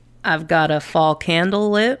I've got a fall candle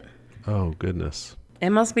lit. Oh, goodness. It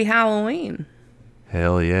must be Halloween.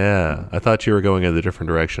 Hell yeah. I thought you were going in a different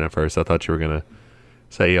direction at first. I thought you were going to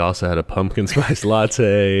say you also had a pumpkin spice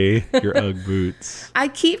latte, your Ugg boots. I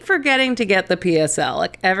keep forgetting to get the PSL.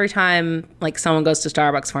 Like every time like someone goes to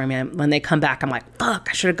Starbucks for me, when they come back, I'm like, fuck,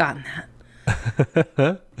 I should have gotten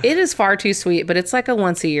that. It is far too sweet, but it's like a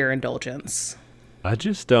once a year indulgence. I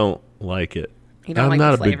just don't like it. You don't I'm like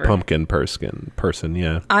not the a big flavor. pumpkin person,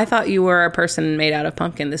 yeah. I thought you were a person made out of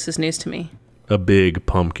pumpkin. This is news to me. A big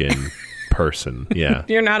pumpkin person, yeah.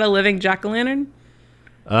 You're not a living jack-o'-lantern?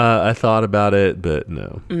 I thought about it, but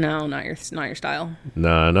no. No, not your style.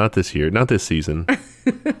 No, not this year. Not this season.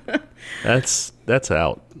 That's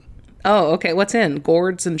out. Oh, okay. What's in?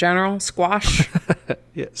 Gourds in general? Squash?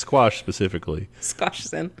 Yeah, squash specifically. Squash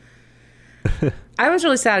is in. I was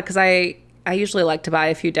really sad because I usually like to buy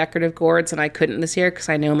a few decorative gourds, and I couldn't this year because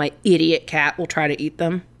I know my idiot cat will try to eat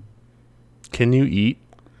them. Can you eat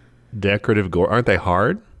decorative gourds? Aren't they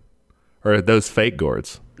hard? Or are those fake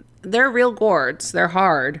gourds? They're real gourds. They're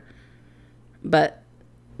hard. But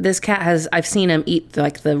this cat I've seen him eat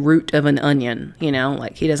like the root of an onion, you know?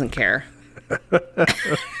 Like he doesn't care.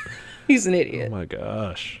 He's an idiot. Oh my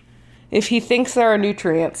gosh. If he thinks there are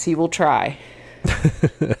nutrients, he will try.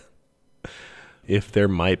 If there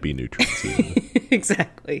might be nutrients in it.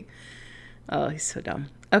 Exactly. Oh, he's so dumb.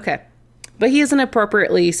 Okay. But he is an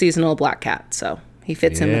appropriately seasonal black cat, so he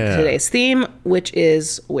fits in with today's theme, which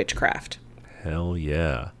is witchcraft. Hell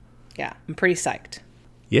yeah. Yeah, I'm pretty psyched.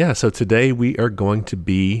 Yeah, so today we are going to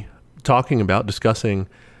be discussing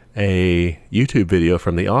a YouTube video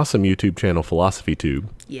from the awesome YouTube channel Philosophy Tube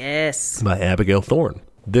Yes. by Abigail Thorne.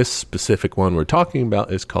 This specific one we're talking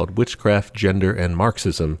about is called Witchcraft, Gender, and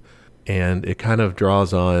Marxism, and it kind of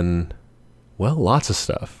draws on, well, lots of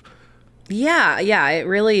stuff. Yeah, it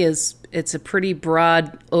really is. It's a pretty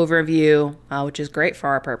broad overview, which is great for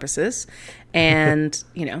our purposes, and,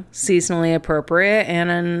 seasonally appropriate,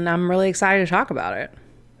 and I'm really excited to talk about it.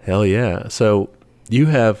 Hell yeah. So you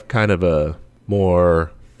have kind of a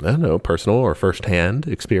more, I don't know, personal or firsthand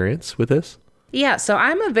experience with this? Yeah, so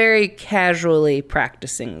I'm a very casually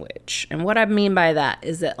practicing witch, and what I mean by that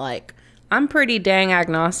is that, like, I'm pretty dang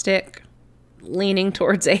agnostic, leaning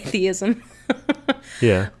towards atheism.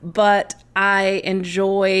 Yeah. But I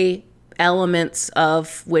enjoy elements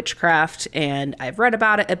of witchcraft, and I've read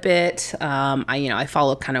about it a bit. I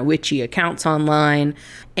follow kind of witchy accounts online,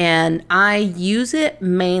 and I use it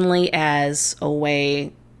mainly as a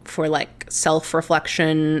way for like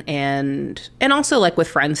self-reflection and also like with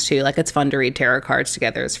friends too. Like it's fun to read tarot cards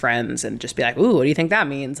together as friends and just be like, ooh, what do you think that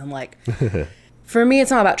means? And like for me,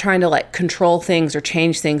 it's not about trying to like control things or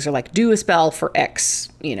change things or like do a spell for X,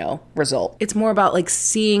 result. It's more about like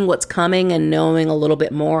seeing what's coming and knowing a little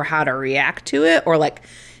bit more how to react to it, or like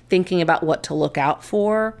thinking about what to look out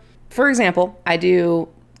for. For example, I do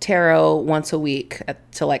tarot once a week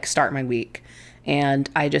to like start my week. And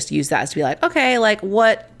I just use that as to be like, okay, like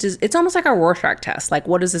it's almost like a Rorschach test. Like,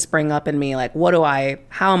 what does this bring up in me? Like,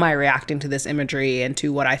 how am I reacting to this imagery and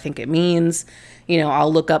to what I think it means?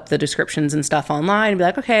 I'll look up the descriptions and stuff online and be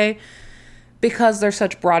like, okay, because there's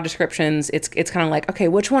such broad descriptions, it's kind of like, okay,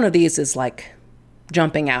 which one of these is like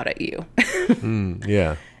jumping out at you?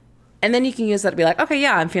 Yeah. And then you can use that to be like, okay,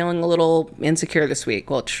 yeah, I'm feeling a little insecure this week,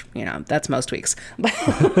 which, that's most weeks.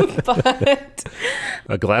 But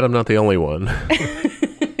I'm glad I'm not the only one.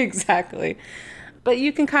 Exactly. But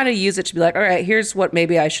you can kind of use it to be like, all right, here's what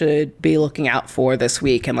maybe I should be looking out for this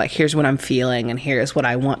week. And like, here's what I'm feeling and here's what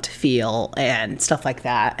I want to feel and stuff like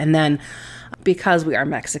that. And then because we are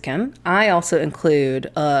Mexican, I also include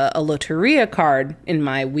a Loteria card in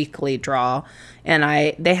my weekly draw. And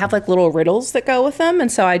they have like little riddles that go with them.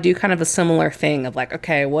 And so I do kind of a similar thing of like,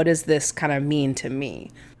 okay, what does this kind of mean to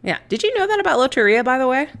me? Yeah. Did you know that about Loteria, by the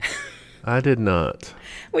way? I did not.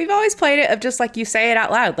 We've always played it of just like you say it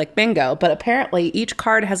out loud, like bingo. But apparently each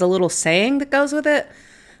card has a little saying that goes with it.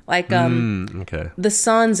 Like, okay. The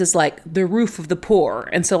sun's is like the roof of the poor.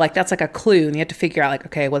 And so like, that's like a clue. And you have to figure out like,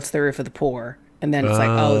 okay, what's the roof of the poor? And then it's like,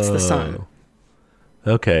 oh, it's the sun.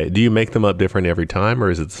 Okay. Do you make them up different every time or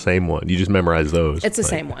is it the same one? You just memorize those? It's the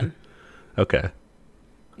same one. Okay.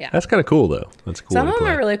 Yeah. That's kind of cool though. That's cool. Some of them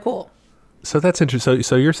are really cool. So that's interesting.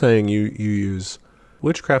 So you're saying you use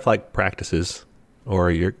witchcraft-like practices or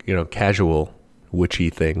your, casual witchy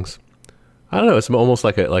things. I don't know. It's almost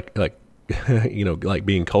like like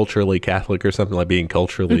being culturally Catholic or something, like being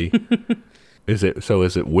culturally. Is it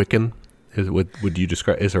Wiccan? Would you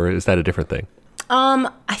describe? Is that a different thing?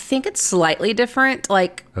 I think it's slightly different.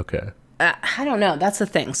 Like, okay. I don't know. That's the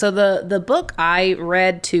thing. So the book I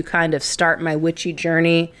read to kind of start my witchy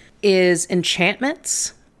journey is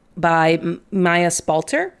Enchantments. by Maya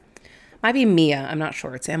Spalter. Might be Mia. I'm not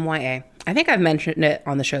sure. It's Mya. I think I've mentioned it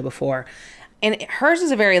on the show before. And hers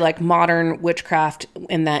is a very like modern witchcraft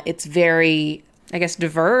in that it's very, I guess,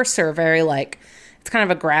 diverse or very like, it's kind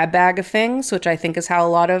of a grab bag of things, which I think is how a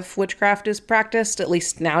lot of witchcraft is practiced, at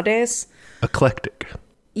least nowadays. Eclectic.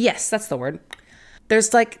 Yes, that's the word.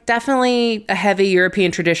 There's like definitely a heavy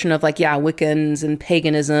European tradition of like, yeah, Wiccans and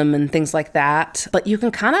paganism and things like that. But you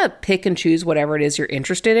can kind of pick and choose whatever it is you're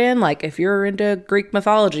interested in. Like if you're into Greek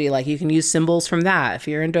mythology, like you can use symbols from that. If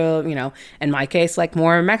you're into, you know, in my case, like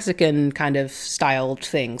more Mexican kind of styled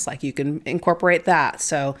things, like you can incorporate that.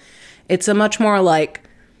 So it's a much more like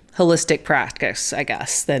holistic practice, I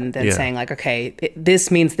guess, than saying like, okay, this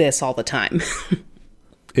means this all the time.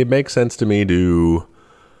 It makes sense to me to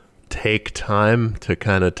take time to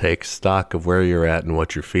kind of take stock of where you're at and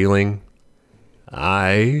what you're feeling.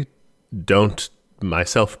 I don't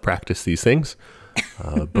myself practice these things,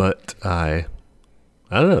 but I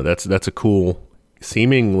don't know. That's a cool,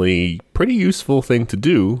 seemingly pretty useful thing to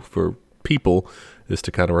do for people, is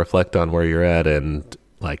to kind of reflect on where you're at and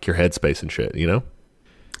like your headspace and shit, you know?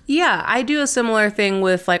 Yeah, I do a similar thing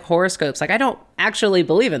with like horoscopes. Like I don't actually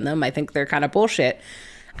believe in them. I think they're kind of bullshit.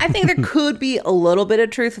 I think there could be a little bit of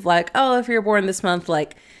truth of like, oh, if you're born this month,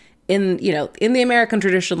 like in the American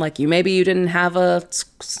tradition, like maybe you didn't have a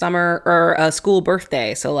summer or a school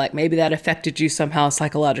birthday. So like maybe that affected you somehow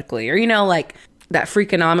psychologically, or, you know, like that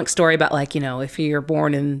Freakonomics story about like, you know, if you're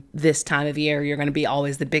born in this time of year, you're going to be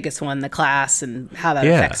always the biggest one in the class and how that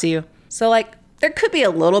affects you. So like there could be a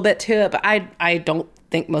little bit to it, but I don't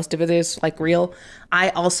think most of it is like real. I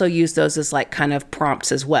also use those as like kind of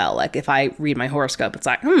prompts as well. Like if I read my horoscope, it's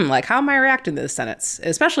like, like how am I reacting to this sentence?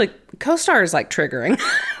 Especially co-star is like triggering.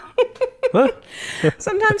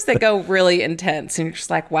 Sometimes they go really intense and you're just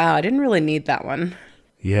like, wow, I didn't really need that one.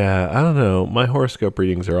 Yeah, I don't know. My horoscope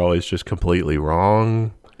readings are always just completely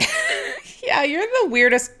wrong. Yeah, you're the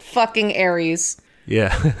weirdest fucking Aries.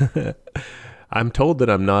 Yeah. I'm told that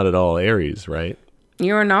I'm not at all Aries, right?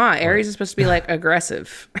 You're not. Aries is supposed to be like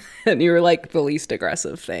aggressive. And you're like the least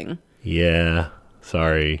aggressive thing. Yeah.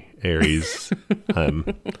 Sorry, Aries. I'm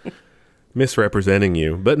misrepresenting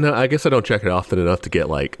you. But no, I guess I don't check it often enough to get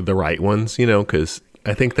like the right ones, you know, because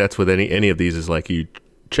I think that's with any of these is like you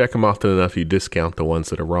check them often enough, you discount the ones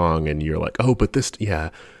that are wrong, and you're like, oh, but this, yeah,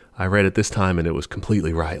 I read it this time and it was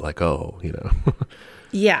completely right. Like, oh, you know.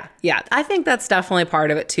 Yeah. I think that's definitely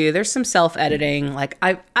part of it too. There's some self-editing. Like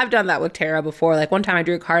I've done that with tarot before. Like one time I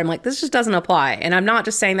drew a card, I'm like, this just doesn't apply. And I'm not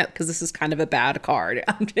just saying that because this is kind of a bad card.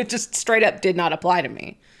 It just straight up did not apply to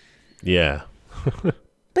me. Yeah.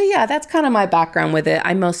 But yeah, that's kind of my background with it.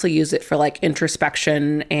 I mostly use it for like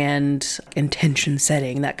introspection and intention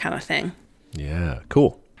setting, that kind of thing. Yeah,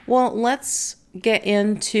 cool. Well, let's get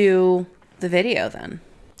into the video then.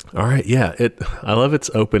 All right, yeah. I love its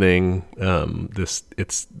opening.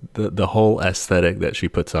 It's the whole aesthetic that she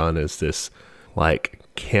puts on is this like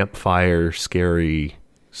campfire scary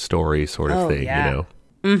story sort of thing, yeah. You know.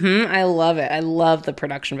 Mm-hmm. I love it. I love the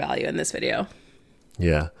production value in this video.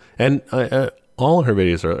 Yeah, and all her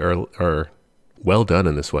videos are well done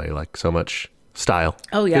in this way. Like so much style.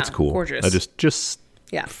 Oh yeah, it's cool. Gorgeous. I just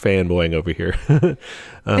yeah, fanboying over here.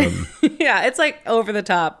 Yeah, it's like over the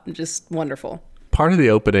top, just wonderful. Part of the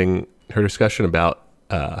opening, her discussion about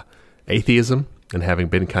atheism and having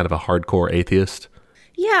been kind of a hardcore atheist.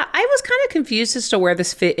 Yeah, I was kind of confused as to where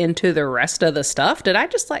this fit into the rest of the stuff. Did I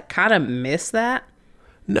just like kind of miss that?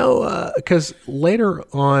 No, because later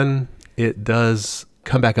on it does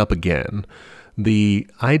come back up again. The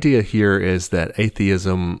idea here is that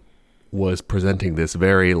atheism was presenting this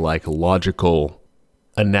very like logical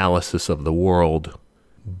analysis of the world,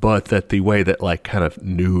 but that the way that like kind of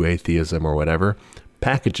new atheism or whatever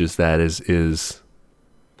packages that is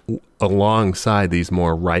alongside these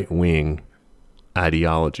more right-wing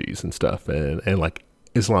ideologies and stuff and like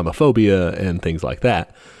Islamophobia and things like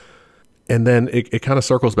that. And then it kind of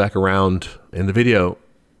circles back around in the video.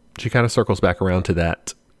 She kind of circles back around to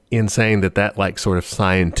that in saying that like sort of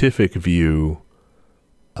scientific view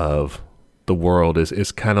of the world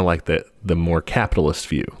is kind of like the more capitalist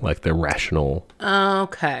view, like the rational.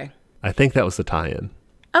 Okay. I think that was the tie-in.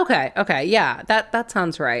 Okay. Yeah, that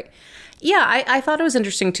sounds right. Yeah, I thought it was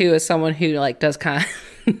interesting too, as someone who like does kind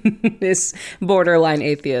of is borderline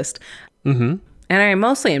atheist. Mm-hmm. And I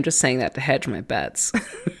mostly am just saying that to hedge my bets.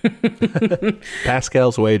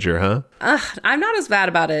 Pascal's wager, huh? I'm not as bad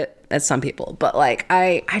about it as some people, but like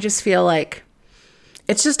I just feel like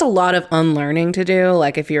it's just a lot of unlearning to do.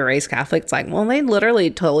 Like if you're raised Catholic, it's like, well, they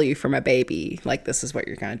literally told you from a baby, like this is what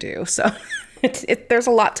you're going to do. So there's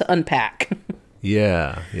a lot to unpack.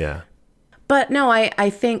 Yeah. But no, I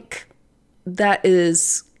think that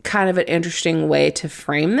is kind of an interesting way to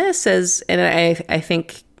frame this and I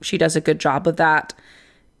think she does a good job of that,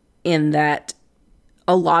 in that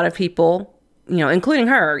a lot of people, including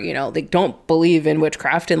her, they don't believe in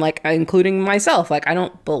witchcraft, and like, including myself, like, I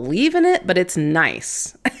don't believe in it, but it's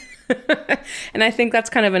nice. And I think that's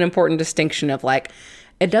kind of an important distinction of like,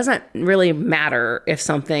 it doesn't really matter if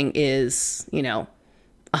something is,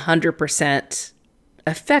 100%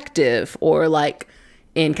 effective or, like,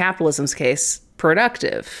 in capitalism's case,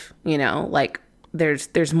 productive, like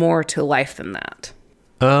there's more to life than that.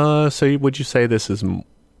 So would you say this is,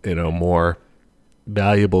 more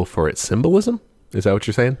valuable for its symbolism? Is that what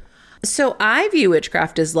you're saying? So I view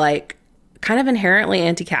witchcraft as like kind of inherently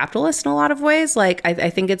anti-capitalist in a lot of ways. Like I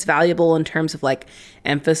think it's valuable in terms of like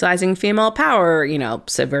emphasizing female power,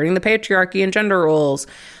 subverting the patriarchy and gender roles,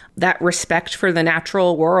 that respect for the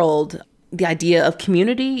natural world, the idea of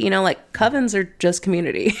community, like covens are just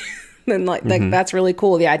community. And like that's really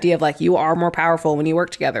cool. The idea of like, you are more powerful when you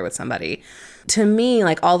work together with somebody. To me,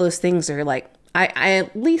 like, all those things are like, I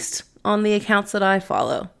at least on the accounts that I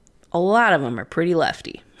follow, a lot of them are pretty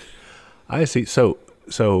lefty. I see. So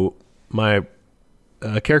my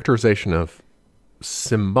characterization of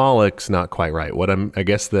symbolic's not quite right. What I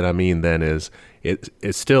guess that I mean then is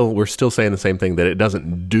it's still, we're still saying the same thing, that it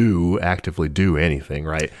doesn't actively do anything,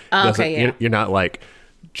 right? Okay, yeah. You're not like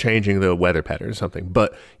changing the weather pattern or something,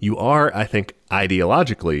 but you are, I think,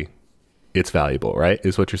 ideologically, it's valuable, right?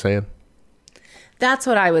 Is what you're saying? That's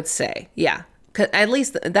what I would say. Yeah. 'Cause at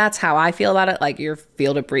least that's how I feel about it. Like, you're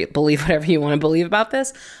feel to believe whatever you want to believe about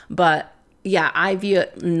this. But yeah, I view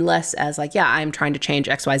it less as like, yeah, I'm trying to change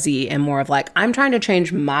XYZ, and more of like, I'm trying to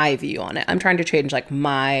change my view on it. I'm trying to change like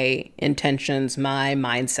my intentions, my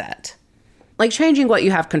mindset. Like changing what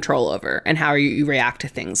you have control over and how you react to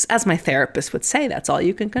things. As my therapist would say, that's all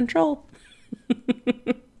you can control.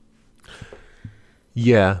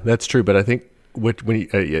 Yeah, that's true. But I think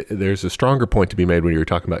there's a stronger point to be made when you were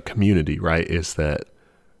talking about community, right? Is that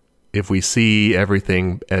if we see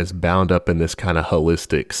everything as bound up in this kind of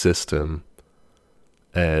holistic system,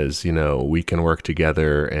 as, we can work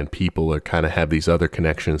together and people are kind of have these other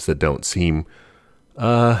connections that don't seem,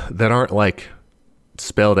 that aren't like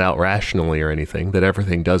spelled out rationally or anything, that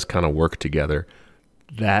everything does kind of work together.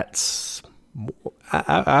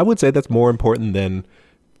 I would say that's more important than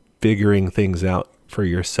figuring things out for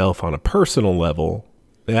yourself on a personal level.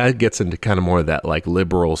 That gets into kind of more of that like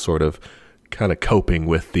liberal sort of kind of coping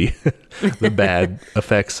with the the bad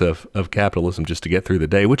effects of capitalism just to get through the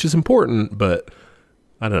day, which is important, but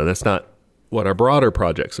I don't know, that's not what our broader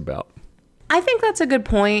project's about. I think that's a good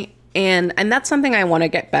point, and that's something I want to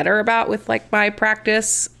get better about with like my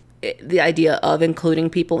practice, the idea of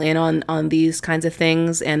including people in on these kinds of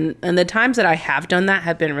things, and the times that I have done that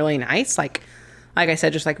have been really nice. Like I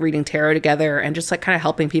said, just like reading tarot together and just like kind of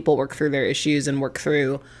helping people work through their issues and work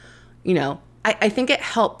through, I think it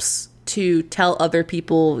helps to tell other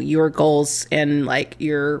people your goals and like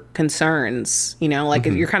your concerns, like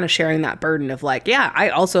you're kind of sharing that burden of like, yeah, I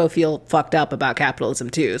also feel fucked up about capitalism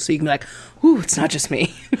too. So you can be like, ooh, it's not just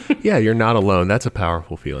me. Yeah, you're not alone. That's a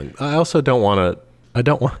powerful feeling. I also don't want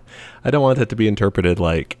that to be interpreted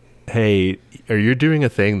like, hey, are you doing a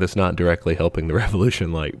thing that's not directly helping the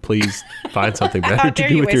revolution? Like, please find something better to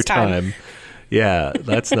do with your time. Yeah,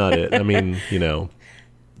 that's not it. I mean,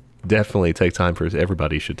 definitely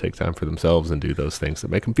everybody should take time for themselves and do those things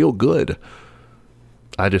that make them feel good.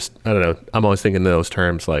 I don't know. I'm always thinking in those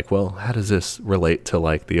terms like, well, how does this relate to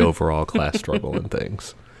like the overall class struggle and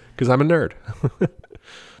things? Because I'm a nerd.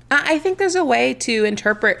 I think there's a way to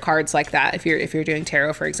interpret cards like that. If you're doing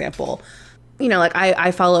tarot, for example, like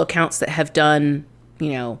I follow accounts that have done,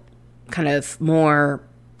 kind of more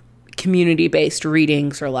community-based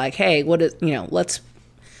readings, or like, hey, what is,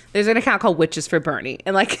 there's an account called Witches for Bernie,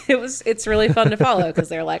 and like it's really fun to follow because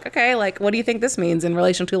they're like, okay, like, what do you think this means in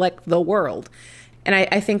relation to like the world? And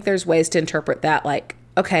I think there's ways to interpret that, like,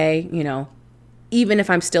 okay, even if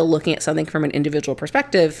I'm still looking at something from an individual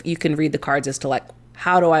perspective, you can read the cards as to like,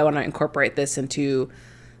 how do I want to incorporate this into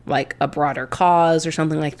like a broader cause or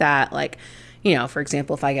something like that? Like, for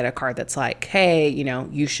example, if I get a card that's like, hey,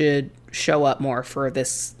 you should show up more for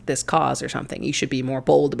this cause or something, you should be more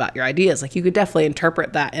bold about your ideas. Like, you could definitely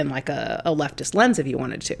interpret that in like a leftist lens if you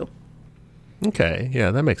wanted to. Okay.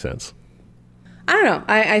 Yeah, that makes sense. I don't know.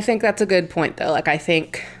 I think that's a good point though. Like, I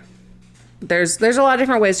think there's a lot of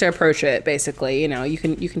different ways to approach it. Basically, you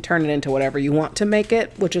can turn it into whatever you want to make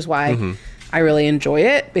it, which is why I really enjoy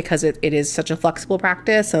it, because it is such a flexible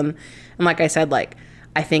practice. And like I said, like,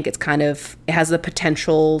 I think it's it has the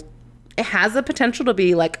potential, it has the potential to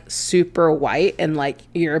be like super white and like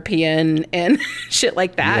European and shit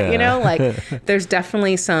like that, you know? Like there's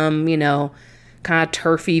definitely some, you know, kind of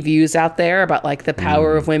turfy views out there about like the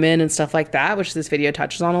power of women and stuff like that, which this video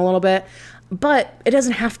touches on a little bit, but it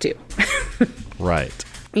doesn't have to. Right.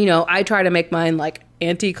 You know, I try to make mine like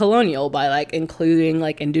anti-colonial by like including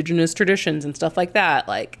like indigenous traditions and stuff like that.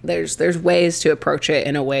 Like there's ways to approach it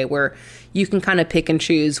in a way where you can kind of pick and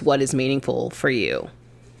choose what is meaningful for you.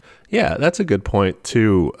 Yeah, that's a good point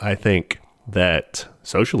too. I think that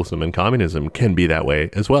socialism and communism can be that way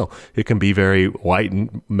as well. It can be very white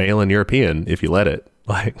and male and European if you let it.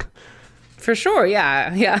 Like, for sure.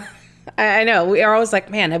 Yeah. I know. We are always like,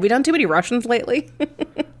 man, have we done too many Russians lately?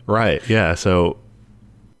 right. Yeah. So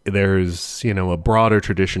there's, you know, a broader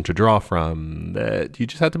tradition to draw from that you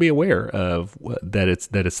just have to be aware of, that it's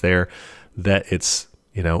there, that it's,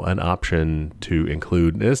 you know, an option to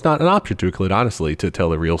include. It's not an option to include, honestly, to tell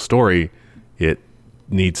the real story. It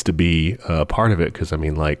needs to be a part of it because, I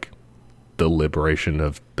mean, like, the liberation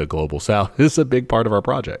of the global South is a big part of our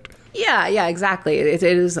project. Yeah, exactly. It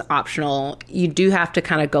is optional. You do have to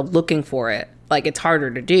kind of go looking for it. Like, it's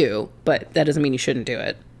harder to do, but that doesn't mean you shouldn't do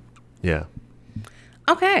it. Yeah.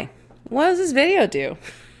 Okay. What does this video do?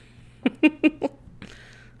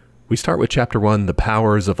 We start with Chapter 1, The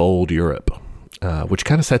Powers of Old Europe, which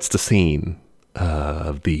kind of sets the scene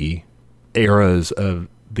of the eras of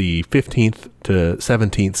the 15th to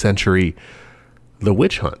 17th century, the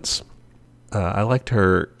witch hunts. I liked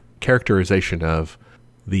her characterization of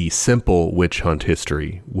the simple witch hunt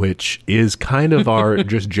history, which is kind of our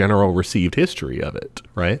just general received history of it,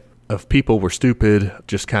 right? Of people were stupid,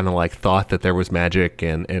 just kind of like thought that there was magic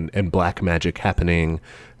and black magic happening.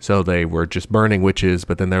 So they were just burning witches,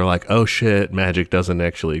 but then they're like, oh shit, magic doesn't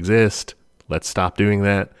actually exist. Let's stop doing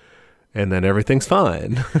that. And then everything's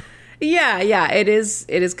fine. Yeah. It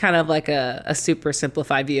is kind of like a super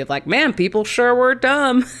simplified view of like, man, people sure were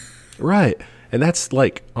dumb. Right. And that's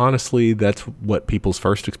like, honestly, that's what people's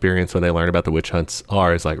first experience when they learn about the witch hunts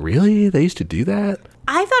are, is like, really? They used to do that?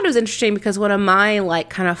 I thought it was interesting because one of my like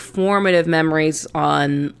kind of formative memories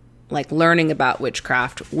on like learning about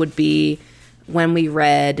witchcraft would be when we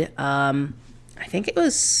read, I think it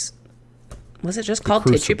was it just called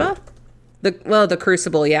Tituba? The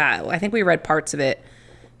Crucible, yeah. I think we read parts of it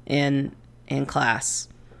in class.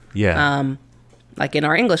 Yeah. Like in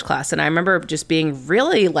our English class. And I remember just being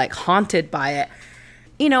really like haunted by it,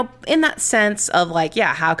 you know, in that sense of like,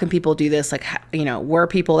 yeah, how can people do this? Like, you know, were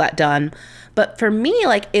people that done? But for me,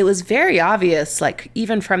 like, it was very obvious, like,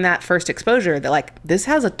 even from that first exposure, that like, this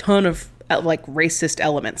has a ton of like racist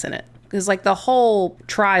elements in it. Because like the whole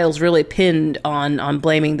trial's really pinned on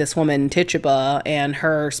blaming this woman Tituba and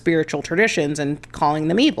her spiritual traditions and calling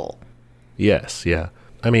them evil. Yes, yeah.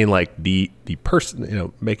 I mean, like the person, you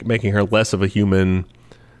know, making her less of a human,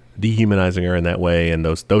 dehumanizing her in that way, and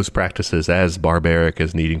those practices as barbaric,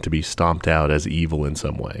 as needing to be stomped out as evil in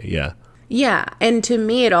some way. Yeah. Yeah, and to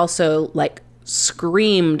me, it also like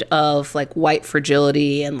screamed of like white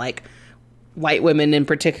fragility and like white women in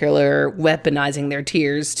particular weaponizing their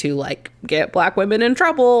tears to like get black women in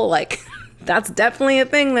trouble. Like that's definitely a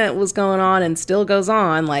thing that was going on and still goes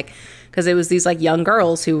on. Like, because it was these like young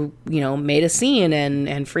girls who, you know, made a scene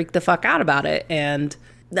and freaked the fuck out about it. And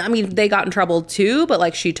I mean, they got in trouble too, but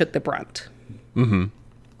like she took the brunt. Mm-hmm.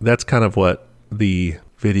 That's kind of what the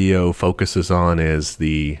video focuses on, is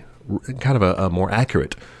the kind of a more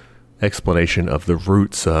accurate explanation of the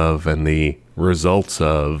roots of and the results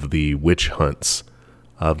of the witch hunts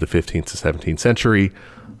of the 15th to 17th century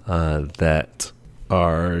that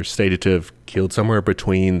are stated to have killed somewhere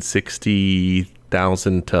between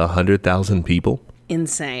 60,000 to 100,000 people.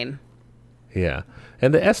 Insane. Yeah.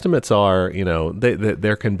 And the estimates are, you know,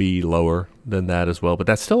 there can be lower than that as well, but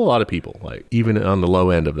that's still a lot of people, like even on the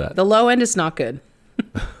low end of that. The low end is not good.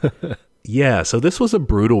 Yeah. So this was a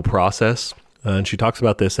brutal process. And she talks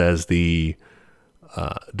about this as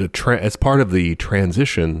as part of the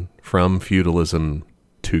transition from feudalism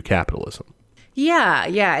to capitalism. Yeah.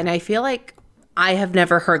 And I feel like I have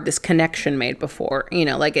never heard this connection made before. You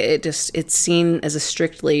know, like it's seen as a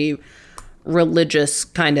strictly religious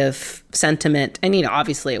kind of sentiment. And, you know,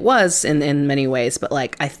 obviously it was in many ways, but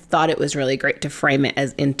like I thought it was really great to frame it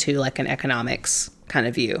as into like an economics kind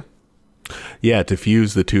of view. Yeah, to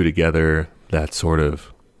fuse the two together, that sort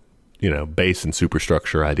of, you know, base and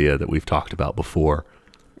superstructure idea that we've talked about before.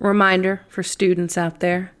 Reminder for students out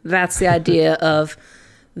there, that's the idea of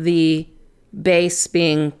the base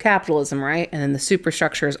being capitalism, right? And then the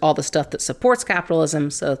superstructure is all the stuff that supports capitalism.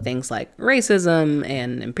 So things like racism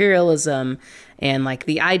and imperialism and like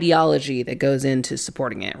the ideology that goes into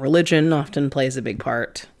supporting it. Religion often plays a big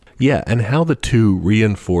part. Yeah, and how the two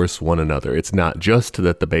reinforce one another. It's not just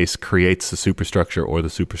that the base creates the superstructure or the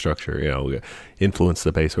superstructure, influence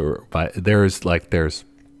the base. There's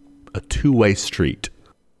a two-way street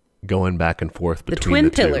going back and forth between the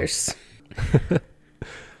twin pillars.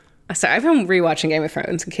 Sorry, I've been rewatching Game of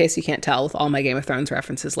Thrones, in case you can't tell, with all my Game of Thrones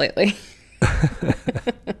references lately.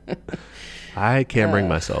 I can't bring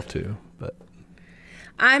myself to, but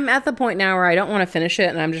I'm at the point now where I don't want to finish it,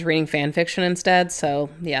 and I'm just reading fan fiction instead. So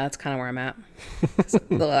yeah, that's kind of where I'm at.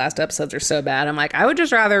 The last episodes are so bad. I'm like, I would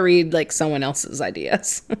just rather read like someone else's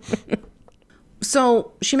ideas.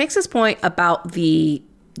 So she makes this point about the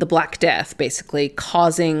Black Death basically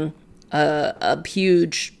causing a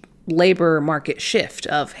huge labor market shift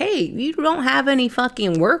of, hey, you don't have any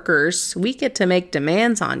fucking workers. We get to make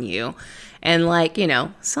demands on you. And like,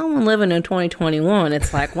 someone living in 2021,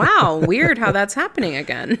 it's like, wow, weird how that's happening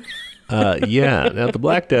again. Yeah. Now, the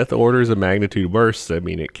Black Death orders of magnitude worse. I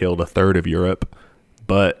mean, it killed a third of Europe.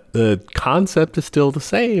 But the concept is still the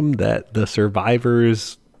same, that the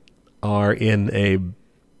survivors are they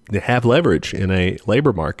have leverage in a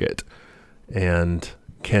labor market and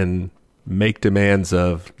can make demands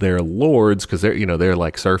of their lords, because they're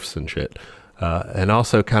like serfs and shit. And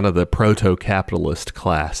also kind of the proto-capitalist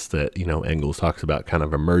class that, Engels talks about, kind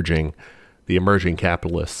of the emerging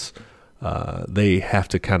capitalists. They have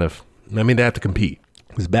to they have to compete.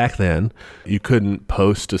 Because back then, you couldn't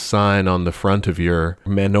post a sign on the front of your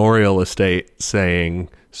manorial estate saying,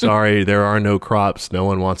 sorry, there are no crops, no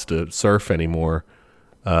one wants to surf anymore.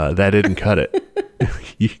 That didn't cut it.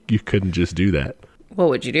 You couldn't just do that. What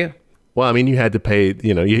would you do? Well, I mean, you had to pay,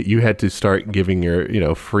 you had to start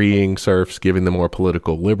giving freeing serfs, giving them more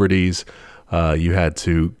political liberties. You had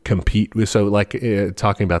to compete with,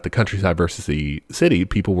 talking about the countryside versus the city,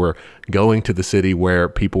 people were going to the city where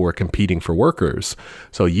people were competing for workers.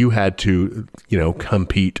 So you had to,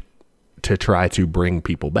 compete to try to bring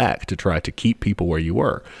people back, to try to keep people where you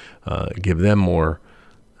were, give them more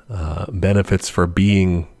benefits for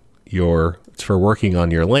for working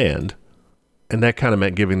on your land. And that kind of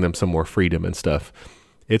meant giving them some more freedom and stuff.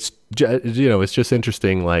 It's just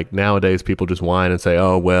interesting. Like nowadays, people just whine and say,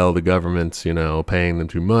 "Oh, well, the government's paying them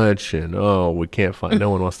too much," and we can't find. No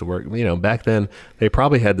one wants to work. Back then they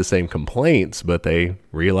probably had the same complaints, but they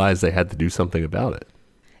realized they had to do something about it.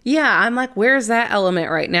 Yeah, I'm like, where's that element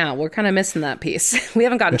right now? We're kind of missing that piece. We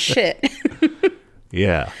haven't gotten shit.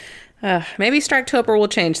 Yeah. Maybe Striketober will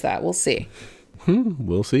change that. We'll see.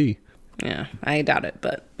 We'll see. Yeah, I doubt it,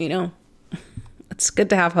 but it's good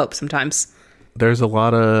to have hope sometimes. There's a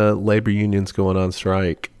lot of labor unions going on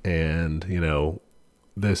strike, and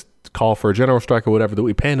this call for a general strike or whatever that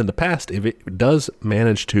we panned in the past, if it does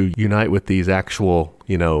manage to unite with these actual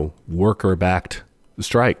worker-backed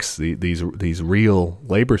strikes, these real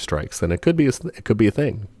labor strikes, then it could be a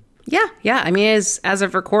thing. Yeah. I mean, as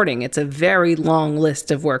of recording, it's a very long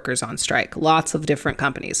list of workers on strike, lots of different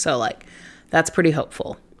companies. So that's pretty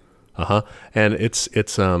hopeful. And it's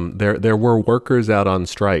there were workers out on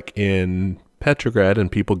strike in Petrograd,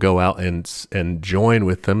 and people go out and join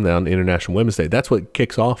with them on International Women's Day. That's what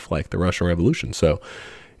kicks off the Russian Revolution. So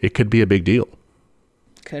it could be a big deal.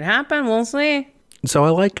 Could happen. We'll see. So I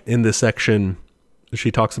like in this section,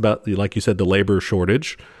 she talks about, like you said, the labor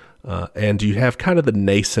shortage, and you have kind of the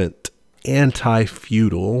nascent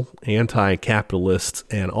anti-feudal, anti-capitalist,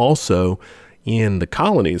 and also in the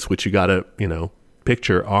colonies, which you got to,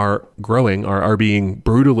 picture are being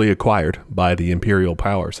brutally acquired by the imperial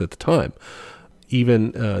powers at the time.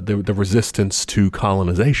 Even the resistance to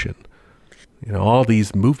colonization, all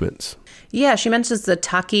these movements. Yeah, she mentions the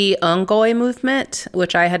Taki Ongoy movement,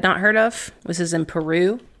 which I had not heard of. This is in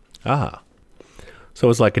Peru. So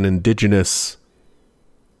it's like an indigenous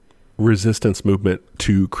resistance movement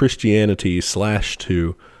to Christianity /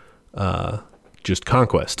 to just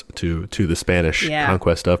conquest, to the Spanish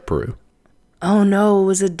conquest of Peru. Oh no, it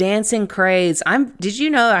was a dancing craze. Did you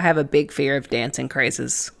know I have a big fear of dancing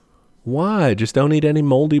crazes? Why? Just don't eat any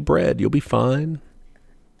moldy bread. You'll be fine.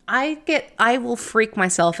 I will freak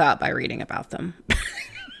myself out by reading about them.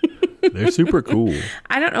 They're super cool.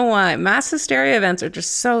 I don't know why. Mass hysteria events are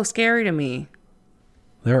just so scary to me.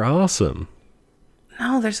 They're awesome.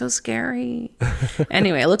 No, they're so scary.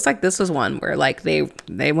 Anyway, it looks like this was one where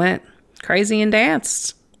they went crazy and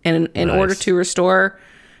danced in order to restore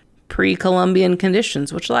pre-Columbian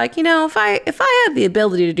conditions, which if I had the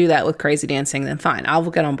ability to do that with crazy dancing, then fine, I'll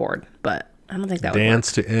get on board. But I don't think that would work.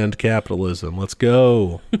 Dance to end capitalism. Let's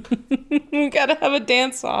go. We gotta have a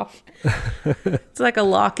dance off. It's like a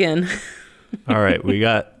lock-in. All right, we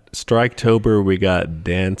got Striketober. We got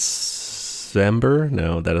Dancember.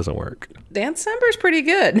 No, that doesn't work. Dancember's pretty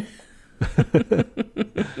good.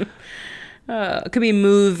 It could be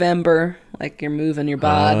Movember, like you're moving your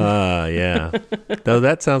bod. Yeah. Though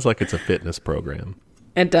that sounds like it's a fitness program.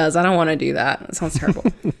 It does. I don't want to do that. It sounds terrible.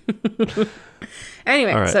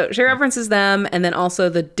 Anyway, so she references them, and then also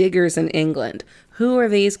the Diggers in England. Who are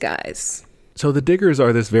these guys? So the Diggers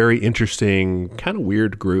are this very interesting, kind of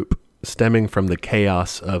weird group stemming from the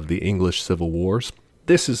chaos of the English Civil Wars.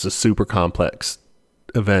 This is a super complex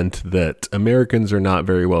event that Americans are not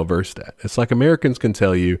very well versed at. It's like Americans can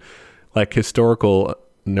tell you, like historical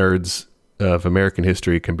nerds of American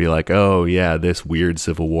history can be like, oh yeah, this weird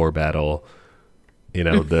Civil War battle,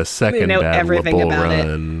 the second battle of Bull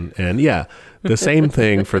Run. And yeah, the same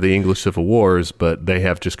thing for the English Civil Wars, but they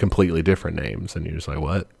have just completely different names. And you're just like,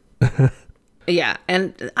 what? Yeah.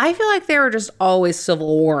 And I feel like they were just always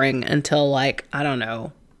civil warring until, like, I don't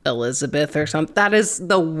know, Elizabeth or something. That is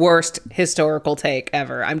the worst historical take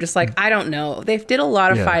ever. I'm just like, I don't know. They did a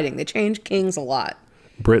lot of fighting. They changed kings a lot.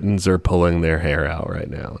 Britons are pulling their hair out right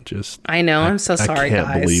now. I know. I'm so sorry, guys.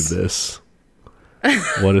 I can't believe this.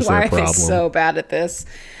 What is why their problem? Are they so bad at this?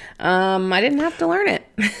 I didn't have to learn it.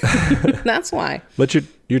 That's why. But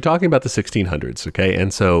you're talking about the 1600s, okay?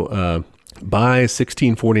 And so by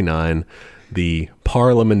 1649, the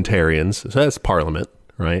parliamentarians, so that's parliament,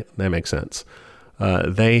 right? That makes sense.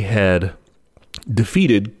 They had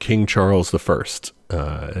defeated King Charles I,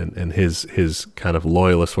 and his kind of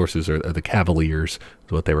loyalist forces, or the Cavaliers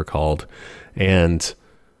is what they were called. And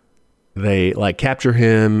they capture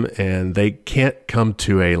him, and they can't come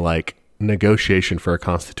to a negotiation for a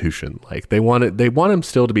constitution. They want him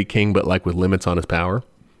still to be king, but with limits on his power.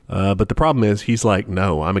 But the problem is he's like,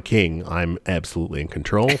 no, I'm a king. I'm absolutely in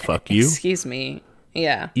control. Fuck you. Excuse me.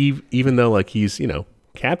 Yeah. Even though he's,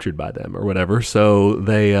 captured by them or whatever. So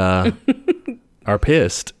they are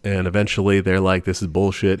pissed, and eventually they're like, this is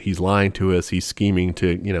bullshit. He's lying to us. He's scheming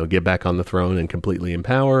to, get back on the throne and completely in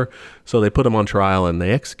power. So they put him on trial and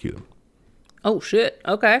they execute him. Oh, shit.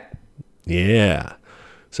 Okay. Yeah.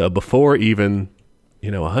 So before even,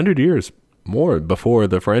 100 years more before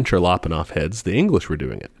the French are lopping off heads, the English were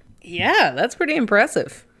doing it. Yeah, that's pretty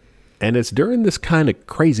impressive. And it's during this kind of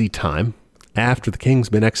crazy time, after the king's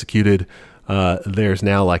been executed, there's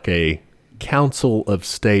now a council of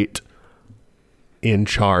state in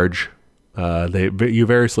charge. You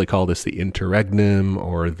variously call this the interregnum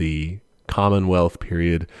or the Commonwealth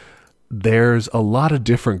period. There's a lot of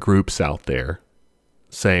different groups out there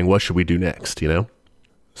saying, what should we do next,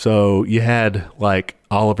 So you had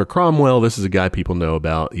Oliver Cromwell. This is a guy people know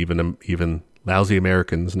about, even lousy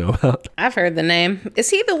Americans know about. I've heard the name. Is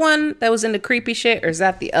he the one that was into creepy shit, or is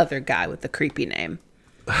that the other guy with the creepy name?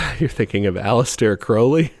 You're thinking of Aleister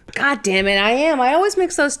Crowley? God damn it, I am. I always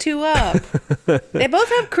mix those two up. They both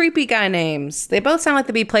have creepy guy names. They both sound like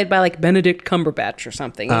they'd be played by Benedict Cumberbatch or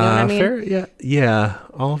something. You know what I mean? Fair, yeah.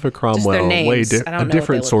 Oliver Cromwell, way a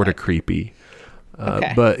different sort of creepy.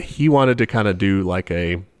 Okay. But he wanted to kind of do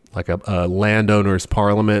a landowner's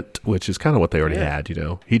parliament, which is kind of what they already had.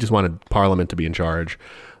 He just wanted parliament to be in charge.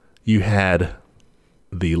 You had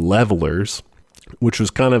the levelers, which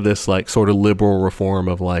was kind of this sort of liberal reform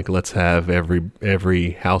of let's have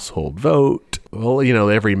every household vote. Well,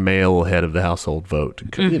 every male head of the household vote,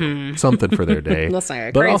 something for their day. That's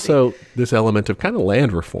not but crazy. Also this element of kind of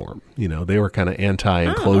land reform. They were kind of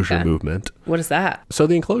anti-enclosure movement. What is that? So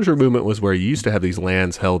the enclosure movement was where you used to have these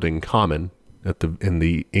lands held in common in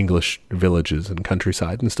the English villages and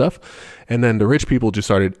countryside and stuff, and then the rich people just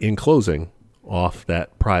started enclosing off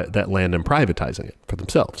that land and privatizing it for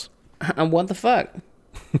themselves. What the fuck?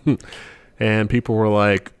 And people were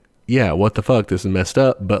like, yeah, what the fuck? This is messed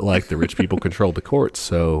up. But the rich people controlled the courts,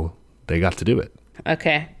 so they got to do it.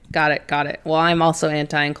 Okay. Got it. Well, I'm also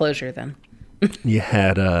anti-enclosure then. You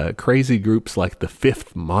had crazy groups like the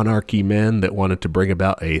Fifth Monarchy Men that wanted to bring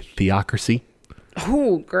about a theocracy.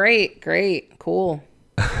 Oh, great. Cool.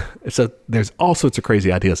 So there's all sorts of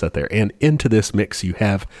crazy ideas out there. And into this mix, you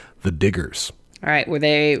have the Diggers. All right. Were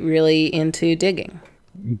they really into digging?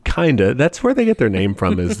 Kinda. That's where they get their name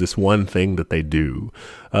from, is this one thing that they do.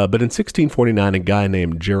 But in 1649, a guy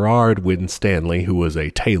named Gerard Winstanley, who was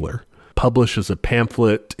a tailor, publishes a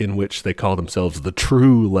pamphlet in which they call themselves the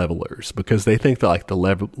True Levelers, because they think that the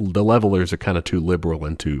levelers are kind of too liberal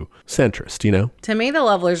and too centrist, To me, the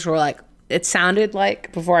levelers were it sounded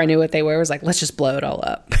before I knew what they were, it was let's just blow it all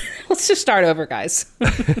up. Let's just start over, guys.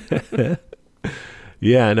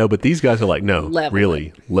 Yeah, I know, but these guys are like, no,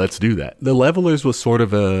 really, let's do that. The levelers was sort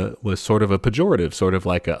of a pejorative, sort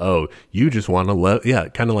of you just want to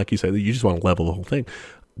kind of like you said, you just want to level the whole thing.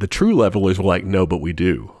 The true levelers were like, no, but we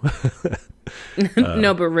do.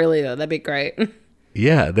 No, but really though, that'd be great.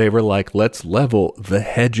 Yeah, they were like, let's level the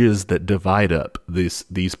hedges that divide up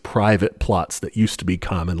these private plots that used to be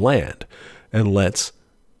common land, and let's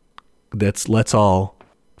all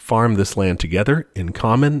farm this land together in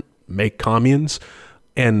common, make communes,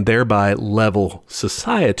 and thereby level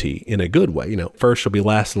society in a good way. You know, first shall be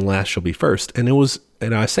last and last shall be first. And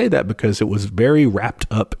I say that because it was very wrapped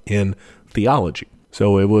up in theology.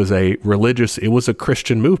 So it was a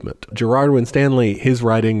Christian movement. Gerard Winstanley, his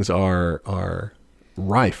writings are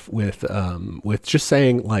rife with just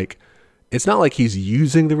saying, like, it's not like he's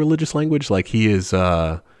using the religious language, like he is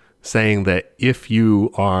saying that if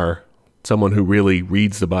you are someone who really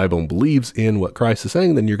reads the Bible and believes in what Christ is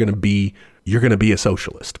saying, then you're going to be a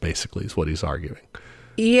socialist, basically, is what he's arguing.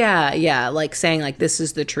 Yeah, like saying like this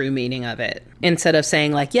is the true meaning of it, instead of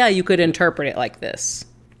saying like, yeah, you could interpret it like this.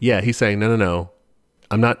 Yeah, he's saying no,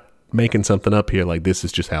 I'm not making something up here, like this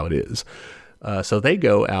is just how it is. So they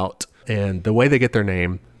go out, and the way they get their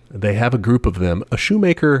name, they have a group of them: a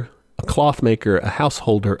shoemaker, a cloth maker, a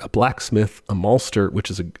householder, a blacksmith, a maltster,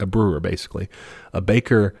 which is a brewer basically, a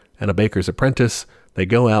baker, and a baker's apprentice. They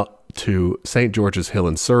go out to St. George's Hill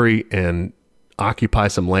in Surrey and occupy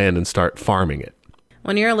some land and start farming it.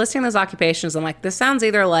 When you're listing those occupations, I'm like, this sounds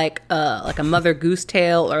either like a Mother Goose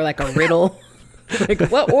tale or like a riddle. Like,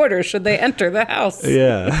 what order should they enter the house?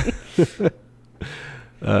 Yeah.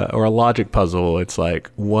 Or a logic puzzle. It's like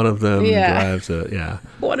one of them drives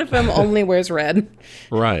One of them only wears red.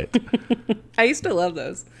 Right. I used to love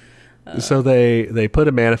those. So they put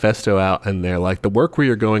a manifesto out, and they're like, the work we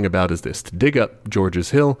are going about is this: to dig up George's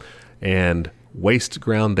Hill and waste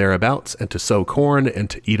ground thereabouts, and to sow corn, and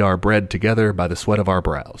to eat our bread together by the sweat of our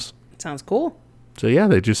brows. Sounds cool. So yeah,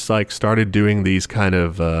 they just like started doing these kind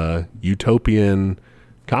of utopian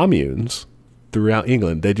communes throughout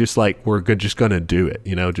England. They just like, we're just going to do it.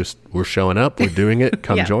 You know, just we're showing up, we're doing it.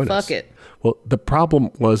 Come join us. Fuck it. Well, the problem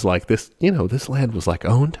was like this, you know, this land was like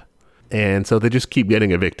owned. And so they just keep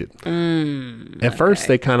getting evicted. At first,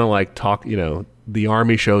 they kind of like talk, you know, the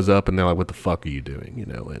army shows up and they're like, what the fuck are you doing? You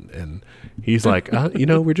know, and he's like, you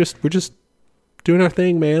know, we're just doing our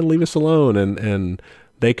thing, man. Leave us alone. And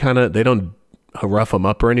they don't rough them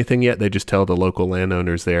up or anything yet. They just tell the local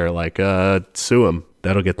landowners there, like, sue them.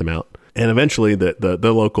 That'll get them out. And eventually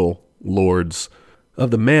the local lords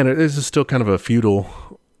of the manor, this is still kind of a feudal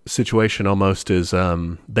situation almost, is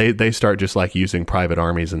they start just like using private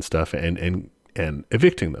armies and stuff and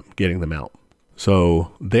evicting them, getting them out.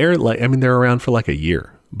 So they're like, I mean, they're around for like a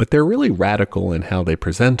year, but they're really radical in how they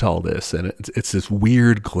present all this. And it's this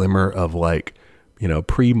weird glimmer of like, you know,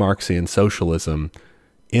 pre-Marxian socialism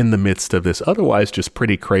in the midst of this otherwise just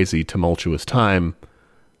pretty crazy, tumultuous time,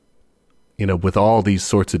 you know, with all these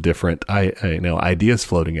sorts of different ideas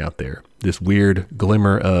floating out there. This weird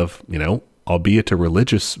glimmer of, you know, albeit a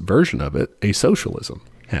religious version of it, a socialism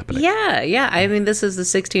happening. Yeah. I mean, this is the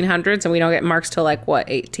 1600s, and we don't get Marx till like what,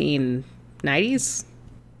 1890s?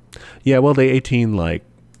 Yeah, well, the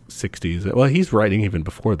 60s. Well, he's writing even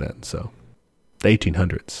before then, so the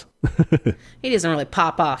 1800s. He doesn't really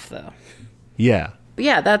pop off though. Yeah. But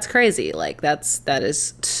yeah, that's crazy. Like that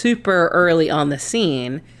is super early on the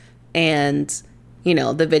scene, and you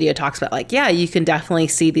know, the video talks about like, yeah, you can definitely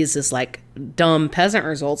see these as like dumb peasant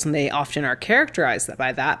results, and they often are characterized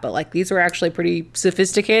by that, but like these were actually pretty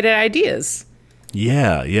sophisticated ideas.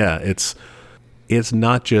 Yeah. It's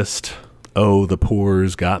not just, oh, the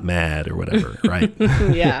poor's got mad or whatever, right?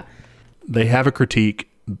 Yeah. They have a critique.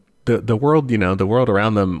 The world, you know, the world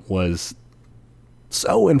around them was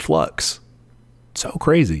so in flux, so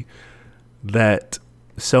crazy, that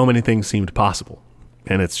so many things seemed possible.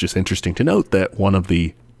 And it's just interesting to note that one of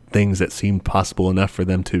the things that seemed possible enough for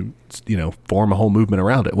them to, you know, form a whole movement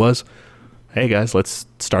around it was, hey guys, let's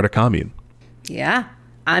start a commune. Yeah.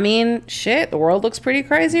 I mean, shit, the world looks pretty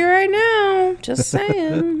crazy right now. Just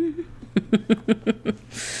saying.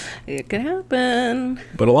 It could happen.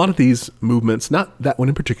 But a lot of these movements, not that one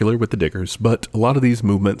in particular with the Diggers, but a lot of these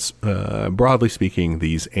movements, broadly speaking,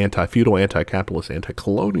 these anti-feudal, anti-capitalist,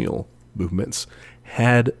 anti-colonial movements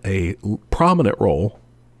had a prominent role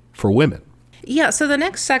for women. Yeah, so the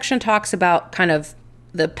next section talks about kind of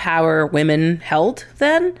the power women held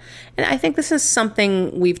then. And I think this is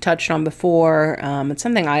something we've touched on before. It's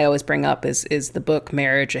something I always bring up is the book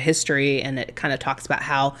Marriage, A History. And it kind of talks about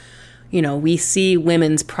how, you know, we see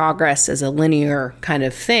women's progress as a linear kind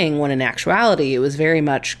of thing, when in actuality it was very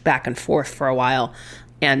much back and forth for a while.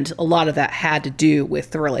 And a lot of that had to do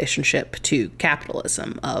with the relationship to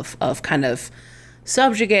capitalism of kind of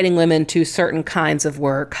subjugating women to certain kinds of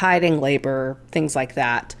work, hiding labor, things like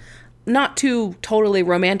that. not to totally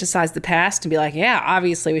romanticize the past and be like, yeah,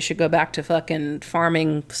 obviously we should go back to fucking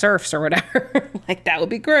farming serfs or whatever. Like, that would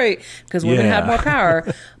be great because women had more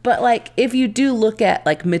power. But like, if you do look at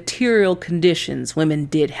like material conditions, women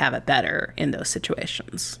did have it better in those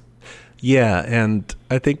situations. Yeah, and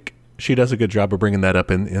I think she does a good job of bringing that up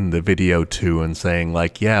in the video too, and saying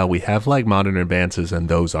like, yeah, we have like modern advances and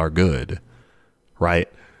those are good, right?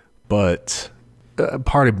 But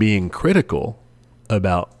part of being critical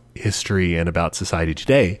about history and about society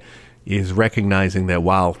today is recognizing that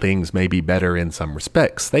while things may be better in some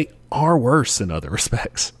respects, they are worse in other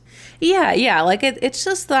respects. Yeah. Like, it's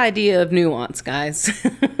just the idea of nuance, guys.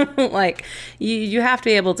 Like, you have to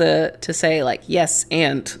be able to say, like, yes,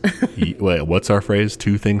 and. Wait, what's our phrase?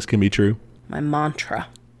 Two things can be true? My mantra.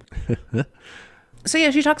 So, yeah,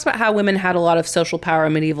 she talks about how women had a lot of social power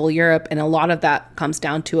in medieval Europe, and a lot of that comes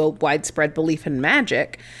down to a widespread belief in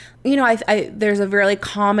magic. You know, there's a really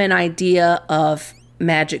common idea of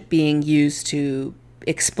magic being used to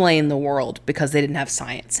explain the world because they didn't have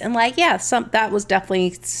science. And like, yeah, that was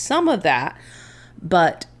definitely some of that.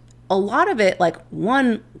 But a lot of it, like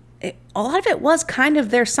a lot of it was kind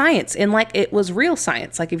of their science, and like it was real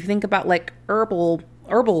science. Like if you think about like herbal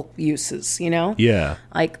uses, you know? Yeah.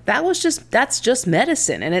 Like that's just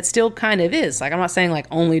medicine, and it still kind of is. Like, I'm not saying like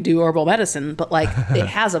only do herbal medicine, but like it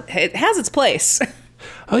has its place.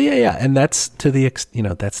 Oh yeah, and that's to the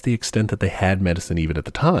that's the extent that they had medicine even at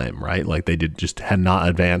the time, right? Like they had not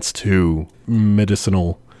advanced to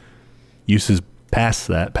medicinal uses past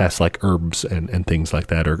like herbs and things like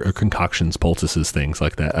that, or concoctions, poultices, things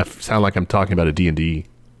like that. I sound like I'm talking about a D&D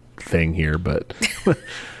thing here, but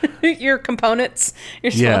your components,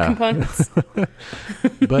 your small components.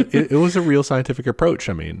 But it was a real scientific approach.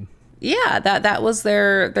 I mean, yeah, that was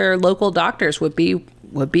their local doctors would be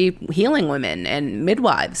healing women, and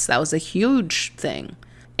midwives. That was a huge thing.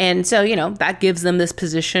 And so, you know, that gives them this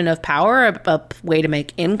position of power, a way to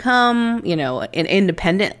make income, you know, an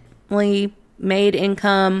independently made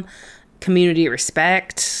income, community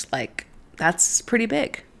respect. Like, that's pretty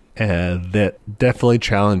big. And that definitely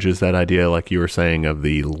challenges that idea, like you were saying, of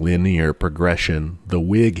the linear progression, the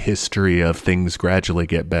Whig history of things gradually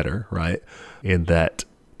get better, right? In that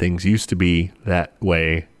things used to be that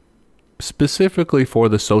way specifically for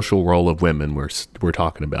the social role of women we're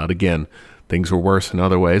talking about. Again, things were worse in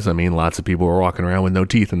other ways. I mean, lots of people were walking around with no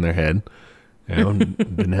teeth in their head, you know,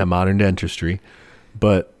 didn't have modern dentistry.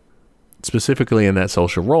 But specifically in that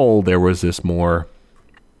social role, there was this more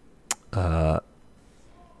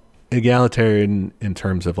egalitarian in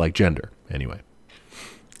terms of like gender, anyway.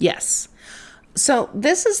 Yes. So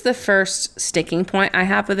this is the first sticking point I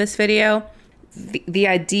have with this video. The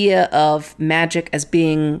idea of magic as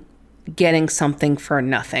being getting something for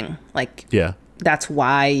nothing. Like, yeah, that's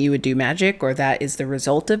why you would do magic, or that is the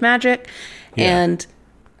result of magic. Yeah. And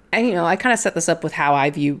you know, I kind of set this up with how I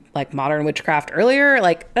view like modern witchcraft earlier.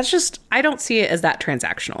 Like, that's just, I don't see it as that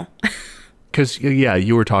transactional. Because, yeah,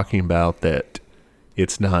 you were talking about that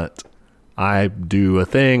it's not, I do a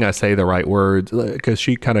thing, I say the right words, because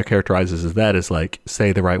she kind of characterizes that as like,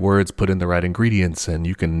 say the right words, put in the right ingredients, and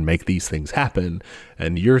you can make these things happen.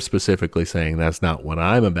 And you're specifically saying that's not what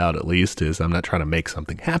I'm about, at least, is I'm not trying to make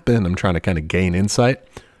something happen. I'm trying to kind of gain insight.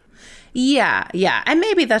 Yeah. And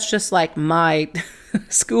maybe that's just like my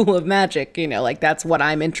school of magic, you know, like that's what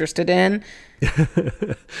I'm interested in.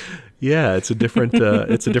 Yeah, it's a different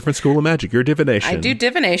school of magic. You're divination. I do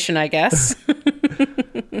divination, I guess.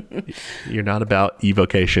 You're not about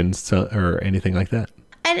evocations or anything like that.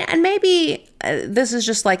 And maybe this is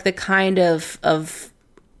just like the kind of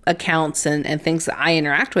accounts and things that I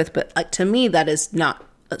interact with, but to me that is not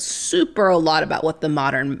a lot about what the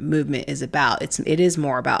modern movement is about. It is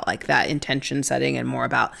more about like that intention setting, and more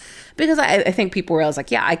about, because I think people realize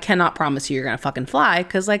like, yeah, I cannot promise you're gonna fucking fly,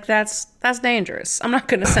 because like that's dangerous. I'm not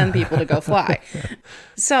gonna send people to go fly.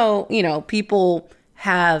 So, you know, people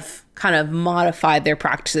have kind of modified their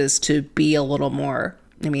practices to be a little more,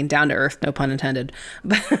 I mean, down to earth, no pun intended,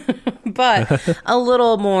 but a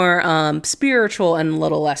little more spiritual and a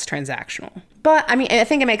little less transactional. But I mean, I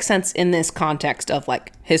think it makes sense in this context of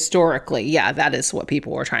like historically, yeah, that is what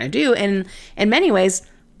people were trying to do. And in many ways,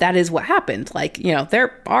 that is what happened. Like, you know,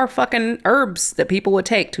 there are fucking herbs that people would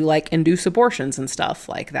take to like induce abortions and stuff.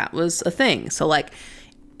 Like, that was a thing. So like,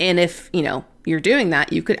 and if, you know, you're doing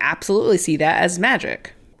that, you could absolutely see that as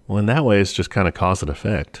magic. Well, in that way, it's just kind of cause and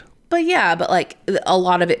effect. But yeah, but like a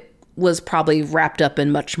lot of it was probably wrapped up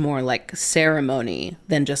in much more like ceremony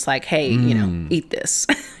than just like, hey, you know, eat this.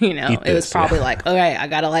 You know, it was probably like, okay, I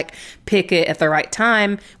gotta like pick it at the right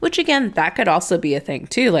time, which again, that could also be a thing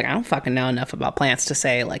too. Like, I don't fucking know enough about plants to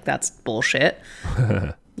say like that's bullshit.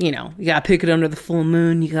 you gotta pick it under the full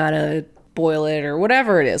moon, you gotta boil it or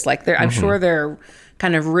whatever it is. Like I'm sure there are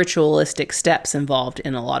kind of ritualistic steps involved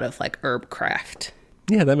in a lot of like herb craft.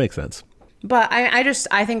 Yeah, that makes sense. But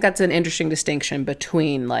I think that's an interesting distinction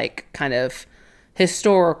between like kind of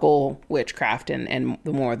historical witchcraft and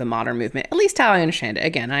the more the modern movement, at least how I understand it.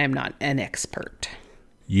 Again, I am not an expert.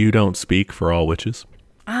 You don't speak for all witches?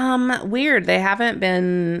 Weird. They haven't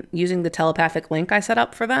been using the telepathic link I set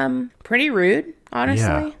up for them. Pretty rude,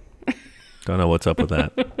 honestly. Yeah. Don't know what's up with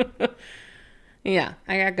that. Yeah,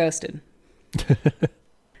 I got ghosted.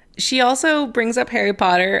 She also brings up Harry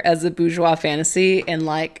Potter as a bourgeois fantasy and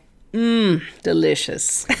like,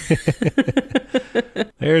 delicious.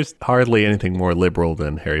 There's hardly anything more liberal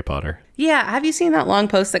than Harry Potter. Yeah, have you seen that long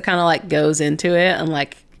post that kind of like goes into it and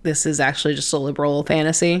like, this is actually just a liberal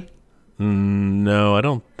fantasy? No, I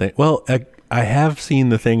don't think. Well, I have seen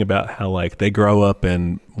the thing about how like they grow up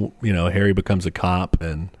and, Harry becomes a cop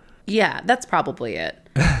and... Yeah, that's probably it.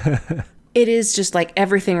 It is just like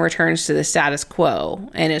everything returns to the status quo.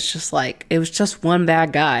 And it's just like, it was just one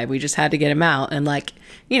bad guy. We just had to get him out. And like,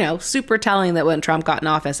 super telling that when Trump got in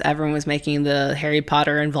office, everyone was making the Harry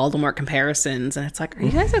Potter and Voldemort comparisons. And it's like, are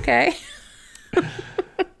you guys okay?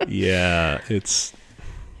 Yeah, it's...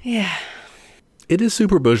 Yeah. It is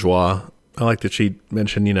super bourgeois. I like that she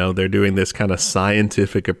mentioned, they're doing this kind of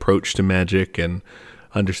scientific approach to magic and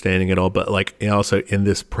understanding it all. But like also in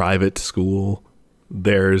this private school,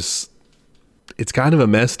 it's kind of a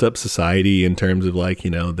messed up society in terms of like,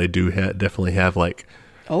 they do definitely have like,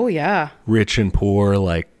 oh yeah, rich and poor,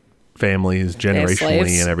 like families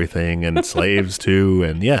generationally and everything, and slaves too.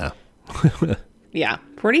 And yeah. Yeah,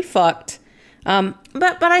 pretty fucked.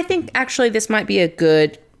 But I think actually this might be a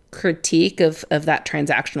good critique of that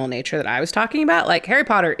transactional nature that I was talking about. Like Harry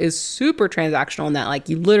Potter is super transactional in that like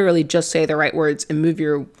you literally just say the right words and move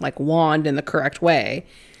your like wand in the correct way.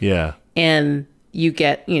 Yeah. And you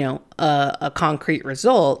get, a concrete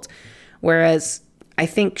result. Whereas I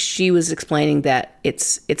think she was explaining that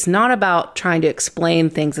it's not about trying to explain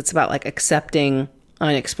things. It's about like accepting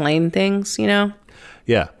unexplained things, Yeah.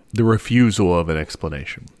 The refusal of an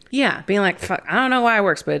explanation. Yeah, being like, fuck, I don't know why it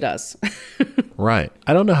works, but it does. Right.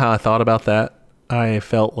 I don't know how I thought about that. I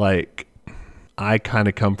felt like I kind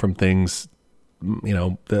of come from things,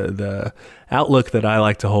 the outlook that I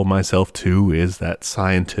like to hold myself to is that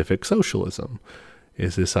scientific socialism,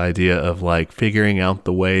 is this idea of like figuring out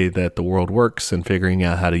the way that the world works and figuring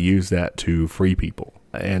out how to use that to free people.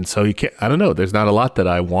 And so I don't know, there's not a lot that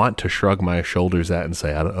I want to shrug my shoulders at and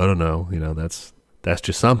say, I don't know, that's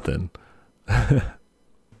just something.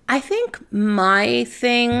 I think my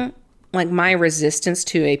thing, like my resistance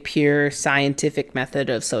to a pure scientific method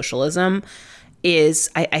of socialism is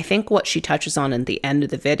I think what she touches on in the end of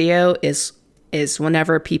the video is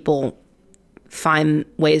whenever people find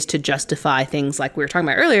ways to justify things like we were talking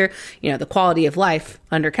about earlier, the quality of life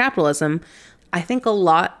under capitalism. I think a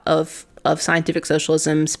lot of scientific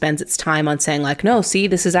socialism spends its time on saying like, no, see,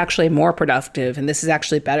 this is actually more productive and this is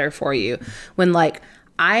actually better for you. When like,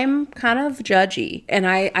 I'm kind of judgy and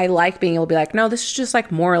I like being able to be like, no, this is just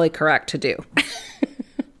like morally correct to do,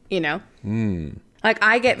 Like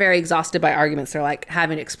I get very exhausted by arguments. They're like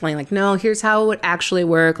having to explain like, no, here's how it would actually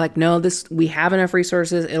work. Like, no, we have enough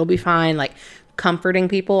resources. It'll be fine. Like comforting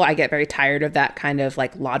people. I get very tired of that kind of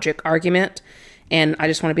like logic argument. And I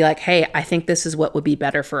just want to be like, hey, I think this is what would be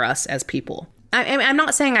better for us as people. I'm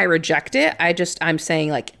not saying I reject it. I'm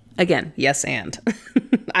saying like, again, yes. And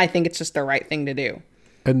I think it's just the right thing to do.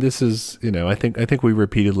 And this is, I think we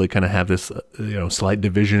repeatedly kind of have this, slight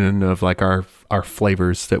division of like our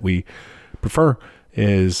flavors that we prefer,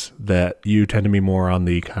 is that you tend to be more on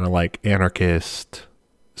the kind of like anarchist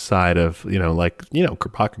side of,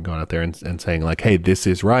 Kropotkin going out there and saying like, hey, this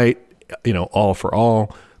is right, all for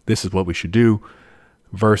all, this is what we should do,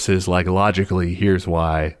 versus like logically, here's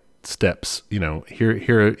why steps,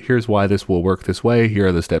 here's why this will work this way, here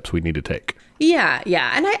are the steps we need to take. Yeah.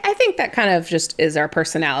 And I think that kind of just is our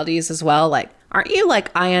personalities as well. Like, aren't you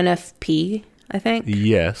like INFP, I think?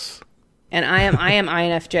 Yes. And I am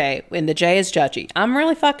INFJ, and the J is judgy. I'm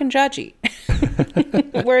really fucking judgy.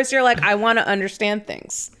 Whereas you're like, I want to understand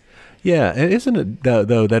things. Yeah, and isn't it,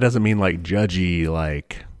 though, that doesn't mean like judgy,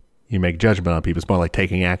 like you make judgment on people. It's more like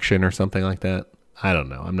taking action or something like that. I don't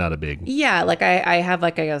know. I'm not a big... Yeah, like I have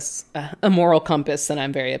like, I guess, a moral compass, and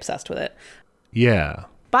I'm very obsessed with it. Yeah.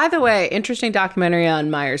 By the way, interesting documentary on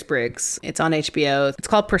Myers-Briggs. It's on HBO. It's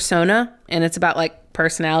called Persona, and it's about like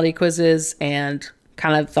personality quizzes and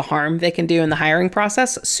kind of the harm they can do in the hiring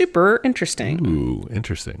process. Super interesting. Ooh,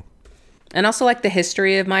 interesting. And also like the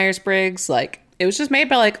history of Myers-Briggs. Like it was just made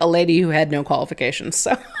by like a lady who had no qualifications.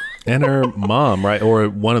 So And her mom, right? Or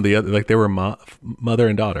one of the other, like they were mother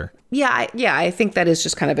and daughter. Yeah, I think that is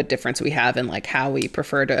just kind of a difference we have in like how we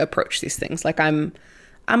prefer to approach these things. Like I'm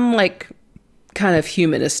like kind of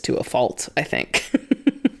humanist to a fault, I think.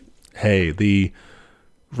 Hey, the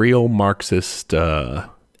real Marxist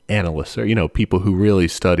analysts, or people who really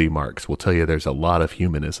study Marx, will tell you there's a lot of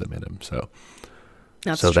humanism in him. So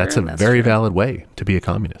that's a very valid way to be a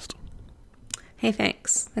communist. Hey,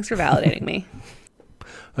 thanks for validating me.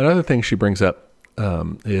 Another thing she brings up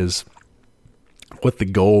is what the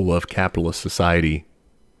goal of capitalist society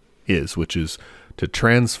is, which is to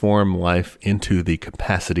transform life into the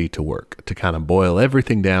capacity to work, to kind of boil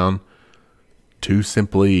everything down to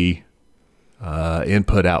simply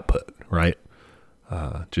input output, right?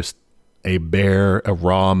 Just a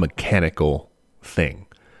raw mechanical thing.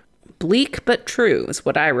 Bleak but true is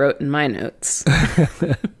what I wrote in my notes.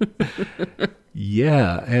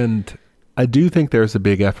 Yeah, and I do think there's a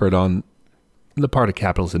big effort on the part of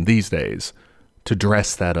capitalism these days to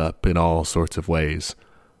dress that up in all sorts of ways,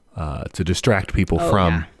 to distract people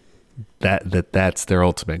from that's their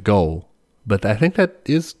ultimate goal. But I think that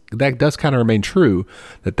does kind of remain true,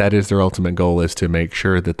 that is their ultimate goal, is to make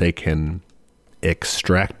sure that they can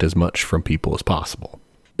extract as much from people as possible.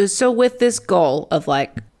 So with this goal of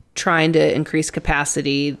like trying to increase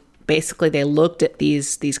capacity, basically they looked at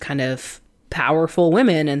these kind of powerful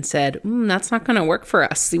women and said, that's not going to work for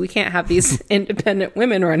us. See, we can't have these independent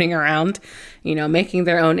women running around, making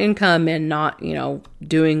their own income and not,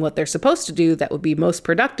 doing what they're supposed to do that would be most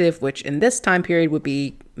productive, which in this time period would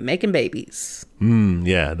be making babies.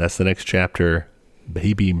 Yeah, that's the next chapter.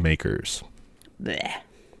 Baby makers. Blech.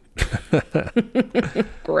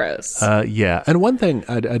 Gross. Yeah, and one thing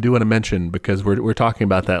I do want to mention, because we're talking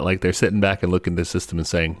about that, like they're sitting back and looking at the system and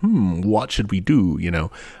saying, what should we do?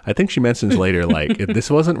 I think she mentions later, like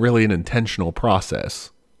this wasn't really an intentional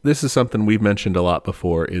process. This is something we've mentioned a lot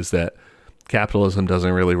before, is that capitalism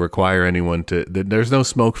doesn't really require anyone there's no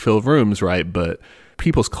smoke-filled rooms, right? But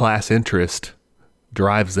people's class interest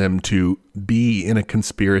drives them to be in a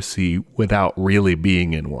conspiracy without really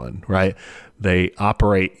being in one, right? They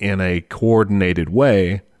operate in a coordinated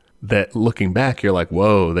way that, looking back, you're like,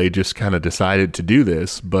 whoa, they just kind of decided to do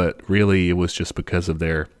this, but really it was just because of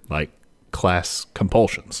their like class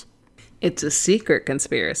compulsions. It's a secret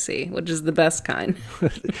conspiracy, which is the best kind.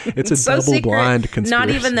 It's a so double-blind conspiracy.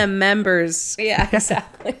 Not even the members. Yeah,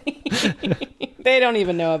 exactly. They don't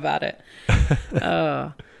even know about it.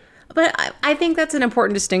 Oh. But I think that's an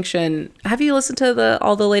important distinction. Have you listened to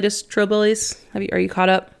all the latest Trillbillies? Are you caught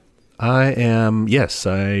up? Yes,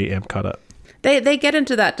 I am caught up. They get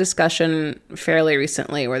into that discussion fairly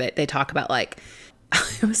recently where they talk about like,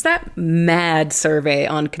 it was that mad survey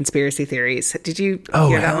on conspiracy theories. Did you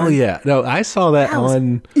hear that one? Yeah. No, I saw that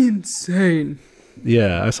on... insane.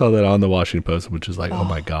 Yeah, I saw that on the Washington Post, which is like, oh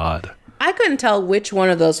my God. I couldn't tell which one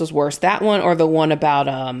of those was worse, that one or the one about...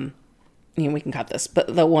 we can cut this,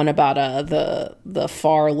 but the one about the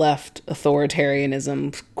far left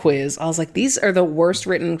authoritarianism quiz, I was like, these are the worst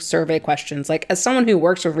written survey questions. Like, as someone who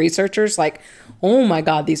works with researchers, like, oh my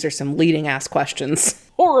God, these are some leading ass questions.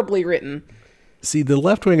 Horribly written. See, the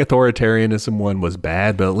left-wing authoritarianism one was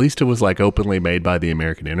bad, but at least it was like openly made by the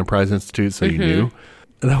American Enterprise Institute, so you knew.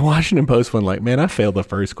 The Washington Post one, like, man, I failed the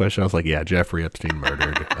first question. I was like, yeah, Jeffrey Epstein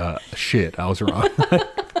murdered. Shit, I was wrong.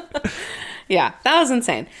 Yeah, that was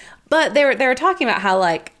insane. But they were talking about how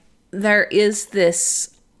like there is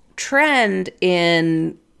this trend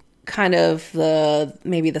in kind of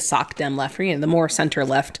maybe the Soc Dem left, or the more center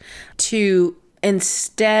left, to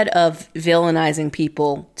instead of villainizing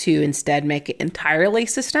people, to instead make it entirely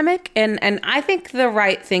systemic. And I think the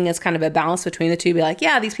right thing is kind of a balance between the two. Be like,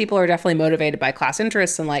 yeah, these people are definitely motivated by class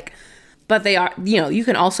interests, and like, but they are, you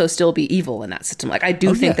can also still be evil in that system. Like, I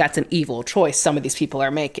do think that's an evil choice some of these people are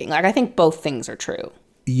making. Like, I think both things are true.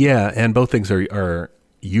 Yeah, and both things are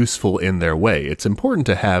useful in their way. It's important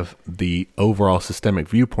to have the overall systemic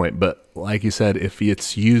viewpoint, but like you said, if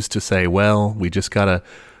it's used to say, well, we just got to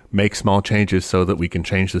make small changes so that we can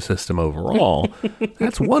change the system overall,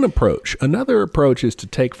 that's one approach. Another approach is to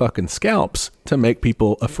take fucking scalps to make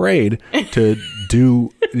people afraid to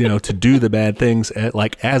do, to do the bad things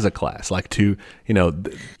as a class, like to,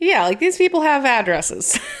 yeah, like these people have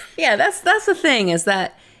addresses. Yeah, that's the thing, is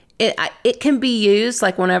that it can be used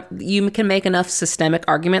like whenever you can make enough systemic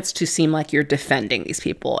arguments to seem like you're defending these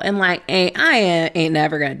people. And like, I ain't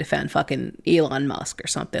never going to defend fucking Elon Musk or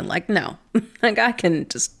something. Like, no, that guy can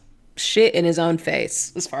just shit in his own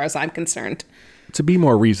face as far as I'm concerned. to be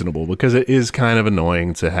more reasonable, because it is kind of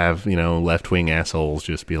annoying to have, left-wing assholes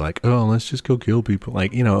just be like, oh, let's just go kill people.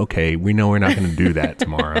 Like, okay, we know we're not going to do that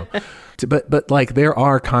tomorrow. But like, there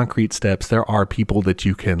are concrete steps. There are people that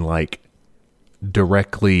you can like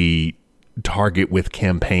directly target with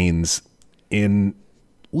campaigns in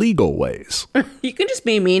legal ways. You can just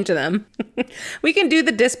be mean to them. We can do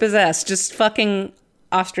the dispossess. Just fucking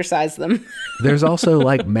ostracize them. There's also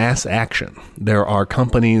like mass action. There are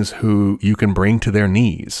companies who you can bring to their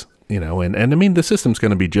knees, and I mean, the system's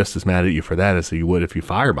going to be just as mad at you for that as you would if you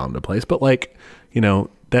firebombed a place. But like,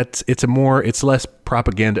 it's less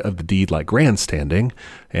propaganda of the deed like grandstanding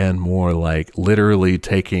and more like literally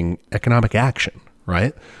taking economic action,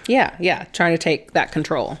 right? Yeah. Trying to take that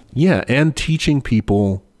control. Yeah. And teaching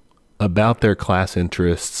people about their class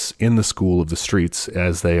interests in the school of the streets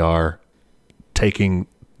as they are taking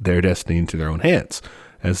their destiny into their own hands,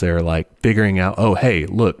 as they're like figuring out, oh, hey,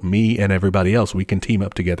 look, me and everybody else, we can team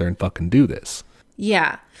up together and fucking do this.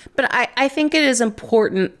 Yeah. But I think it is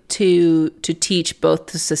important to teach both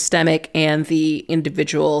the systemic and the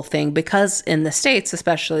individual thing, because in the States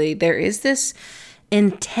especially, there is this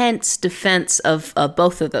intense defense of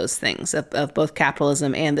both of those things, of both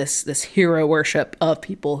capitalism and this hero worship of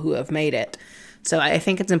people who have made it. So I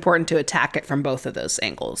think it's important to attack it from both of those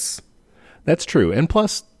angles. That's true. And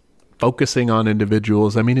plus, focusing on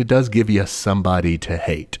individuals, I mean, it does give you somebody to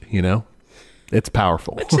hate, It's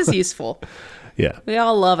powerful. Which is useful. Yeah. We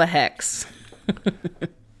all love a hex.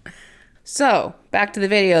 So, back to the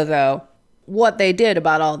video, though. What they did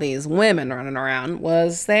about all these women running around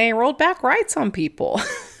was they rolled back rights on people.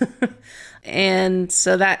 And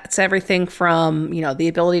so that's everything from, the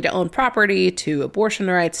ability to own property, to abortion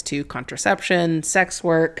rights, to contraception, sex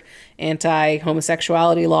work,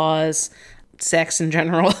 anti-homosexuality laws, sex in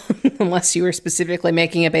general, unless you were specifically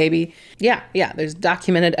making a baby. Yeah, there's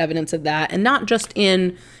documented evidence of that. And not just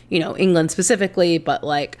in, England specifically, but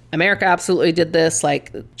like America absolutely did this.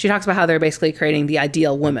 Like, she talks about how they're basically creating the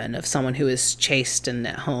ideal woman of someone who is chaste and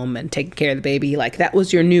at home and taking care of the baby. Like, that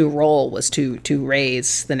was your new role, was to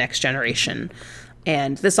raise the next generation.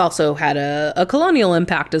 And this also had a colonial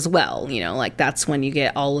impact as well. Like, that's when you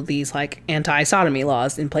get all of these like anti-sodomy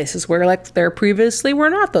laws in places where like there previously were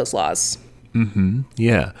not those laws. Mm-hmm.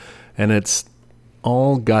 Yeah. And it's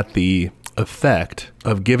all got the effect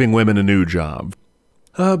of giving women a new job.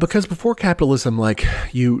 Because before capitalism, like,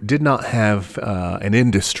 you did not have an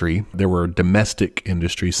industry. There were domestic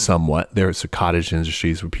industries somewhat. There's cottage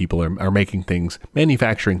industries where people are making things,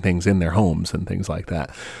 manufacturing things in their homes and things like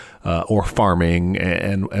that, or farming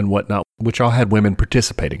and whatnot, which all had women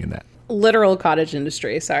participating in that. Literal cottage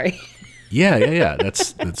industry, sorry. Yeah.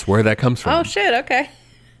 That's where that comes from. Oh, shit, okay.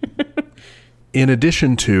 In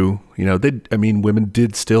addition to, women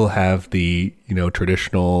did still have the,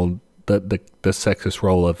 traditional, the sexist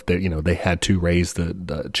role of they had to raise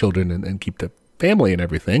the children and keep the family and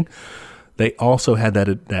everything. They also had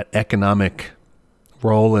that economic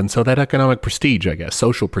role, and so that economic prestige, I guess,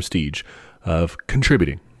 social prestige of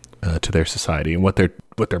contributing to their society. And what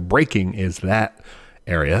they're breaking is that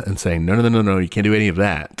area and saying, no, you can't do any of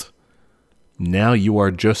that. Now you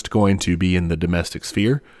are just going to be in the domestic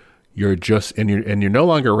sphere. You're no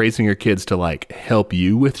longer raising your kids to like help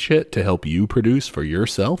you with shit, to help you produce for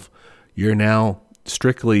yourself. You're now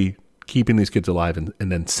strictly keeping these kids alive and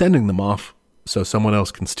then sending them off so someone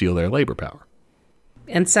else can steal their labor power.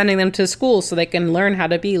 And sending them to school so they can learn how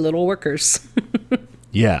to be little workers.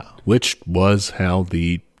 Yeah, which was how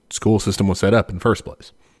the school system was set up in the first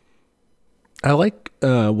place. I like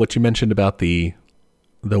what you mentioned about the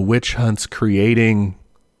witch hunts creating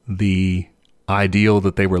the ideal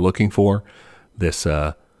that they were looking for. This,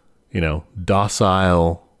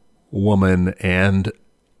 docile woman, and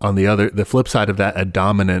on the flip side of that, a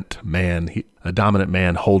dominant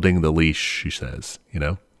man holding the leash, she says,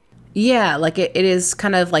 Yeah, like it is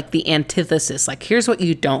kind of like the antithesis. Like, here's what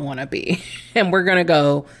you don't want to be. And we're going to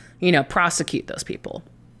go, prosecute those people.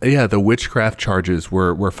 Yeah, the witchcraft charges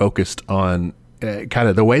were focused on kind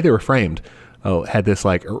of the way they were framed. Had this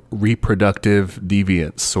like reproductive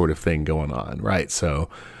deviance sort of thing going on, right? So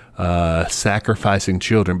sacrificing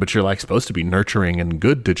children, but you're like supposed to be nurturing and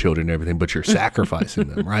good to children and everything, but you're sacrificing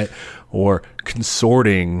them, right? Or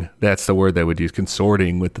consorting, that's the word they would use,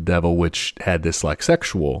 consorting with the devil, which had this like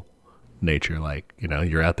sexual nature, like,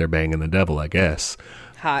 you're out there banging the devil, I guess.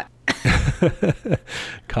 Hot.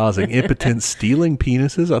 Causing impotence, stealing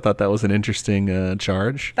penises. I thought that was an interesting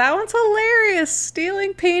charge. That one's hilarious.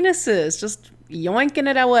 Stealing penises. Just yoinking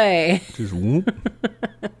it away. Just whoop.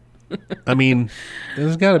 I mean,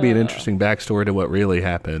 there's got to be an interesting backstory to what really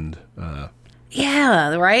happened.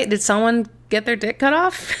 Yeah, right? Did someone get their dick cut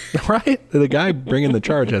off. Right? The guy bringing the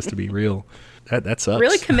charge has to be real. That sucks.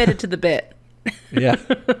 Really committed to the bit. Yeah.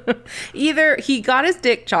 Either he got his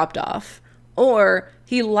dick chopped off or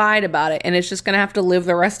he lied about it and is just going to have to live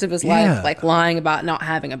the rest of his life like lying about not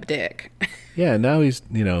having a dick. Yeah, now he's,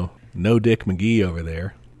 no Dick McGee over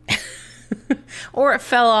there. Or it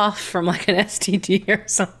fell off from like an STD or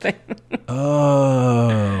something.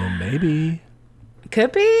 Oh, maybe.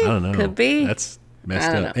 Could be. I don't know. Could be. That's messed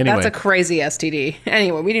I don't up. know. Anyway. That's a crazy STD.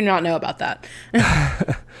 Anyway, we do not know about that.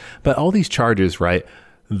 But all these charges, right,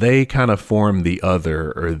 they kind of form the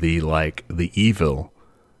other or the evil.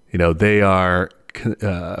 They are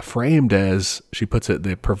framed as, she puts it,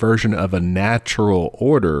 the perversion of a natural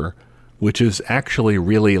order, which is actually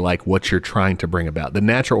really like what you're trying to bring about. The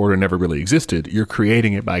natural order never really existed. You're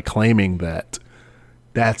creating it by claiming that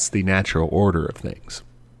that's the natural order of things.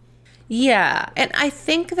 Yeah, and I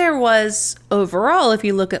think there was overall, if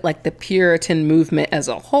you look at like the Puritan movement as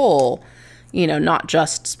a whole, not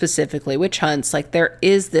just specifically witch hunts, like there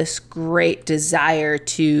is this great desire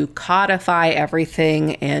to codify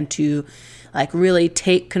everything and to like really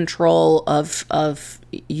take control of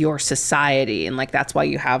your society. And like that's why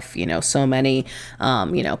you have so many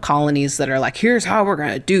colonies that are like, here's how we're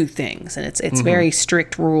going to do things, and it's very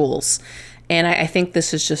strict rules. And I think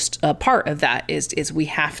this is just a part of that is we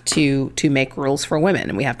have to make rules for women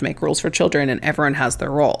and we have to make rules for children, and everyone has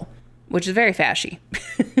their role, which is very fashy.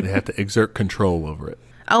 They have to exert control over it.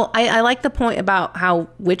 Oh, I like the point about how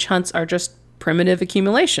witch hunts are just primitive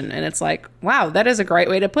accumulation. And it's like, wow, that is a great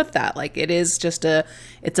way to put that. Like it is just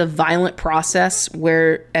it's a violent process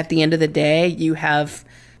where at the end of the day,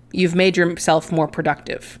 you've made yourself more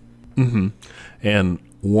productive. Mm-hmm. And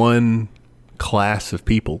one class of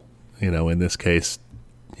people, in this case,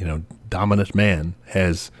 dominant man,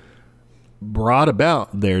 has brought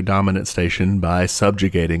about their dominant station by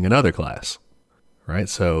subjugating another class, right?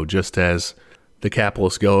 So just as the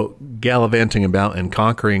capitalists go gallivanting about and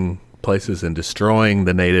conquering places and destroying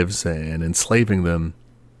the natives and enslaving them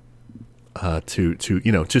to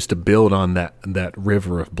just to build on that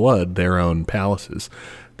river of blood, their own palaces.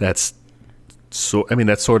 That's sort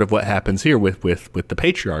of what happens here with the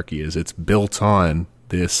patriarchy. Is it's built on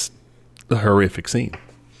this horrific scene.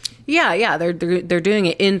 Yeah, they're doing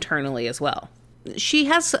it internally as well. She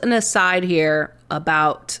has an aside here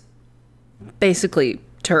about basically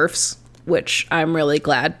TERFs, which I'm really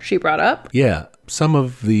glad she brought up. Yeah, some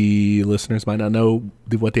of the listeners might not know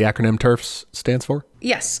what the acronym TERFs stands for.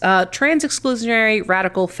 Yes, trans exclusionary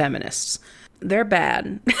radical feminists. They're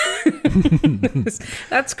bad.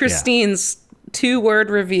 That's Christine's 2-word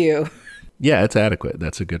review. Yeah, it's adequate.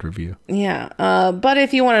 That's a good review. Yeah. But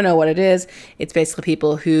if you want to know what it is, it's basically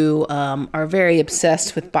people who are very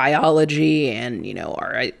obsessed with biology and,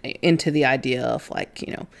 are into the idea of like,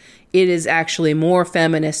 it is actually more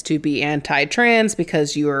feminist to be anti-trans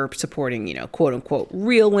because you're supporting, quote unquote,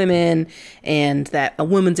 real women, and that a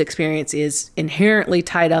woman's experience is inherently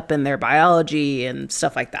tied up in their biology and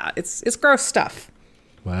stuff like that. It's gross stuff.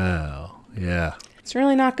 Wow. Yeah. It's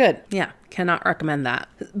really not good. Yeah. Cannot recommend that.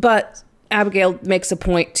 But Abigail makes a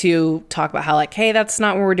point to talk about how like, hey, that's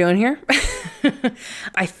not what we're doing here.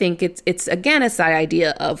 I think it's that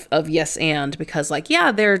idea of yes and, because like,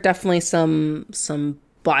 yeah, there are definitely some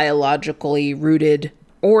biologically rooted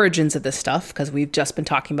origins of this stuff, because we've just been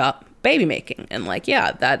talking about baby making, and like,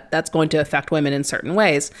 yeah, that's going to affect women in certain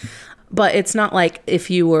ways. But it's not like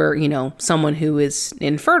if you were, someone who is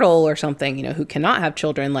infertile or something, who cannot have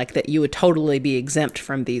children, like that you would totally be exempt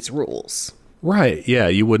from these rules. Right. Yeah.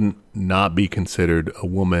 You wouldn't not be considered a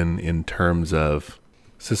woman in terms of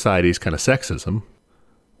society's kind of sexism,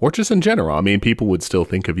 or just in general. I mean, people would still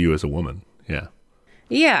think of you as a woman. Yeah.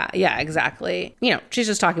 Yeah, exactly. She's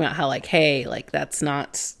just talking about how like, hey, like that's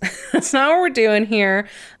not what we're doing here.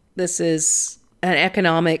 This is an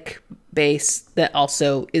economic base that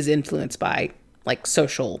also is influenced by like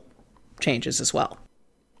social changes as well.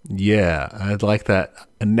 Yeah, I'd like that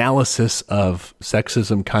analysis of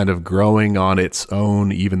sexism kind of growing on its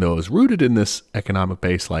own, even though it was rooted in this economic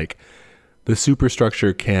base. Like the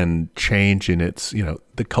superstructure can change in its,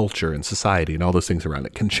 the culture and society and all those things around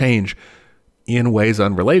it can change in ways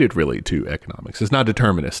unrelated really to economics. It's not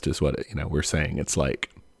determinist is what we're saying. It's like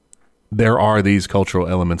there are these cultural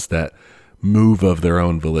elements that move of their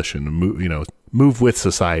own volition, move with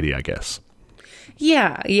society, I guess.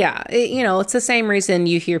 Yeah. It's the same reason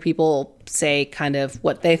you hear people say kind of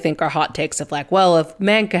what they think are hot takes of like, well, if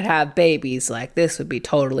men could have babies, like this would be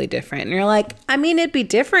totally different. And you're like, I mean, it'd be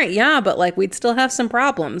different. Yeah. But like, we'd still have some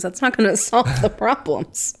problems. That's not going to solve the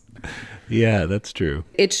problems. Yeah, that's true.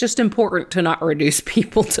 It's just important to not reduce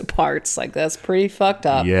people to parts. Like that's pretty fucked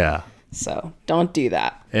up. Yeah. So don't do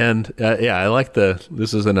that. And yeah, I like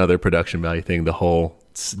this is another production value thing, the whole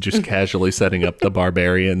just casually setting up the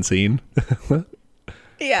barbarian scene.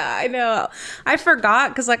 Yeah, I know. I forgot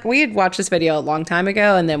because like we had watched this video a long time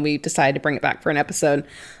ago and then we decided to bring it back for an episode.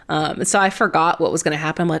 So I forgot what was going to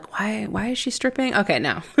happen. I'm like, why is she stripping? Okay,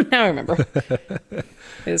 now I remember. It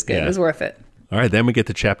was good. Yeah. It was worth it. All right, then we get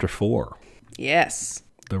to chapter 4. Yes.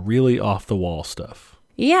 The really off the wall stuff.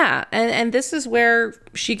 Yeah, and this is where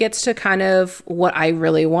she gets to kind of what I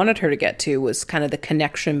really wanted her to get to was kind of the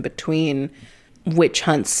connection between witch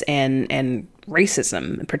hunts and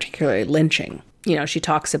racism, particularly lynching. You know, she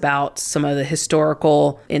talks about some of the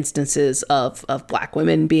historical instances of Black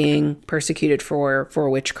women being persecuted for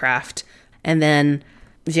witchcraft. And then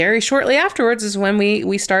very shortly afterwards is when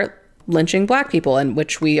we start lynching Black people, and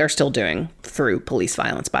which we are still doing through police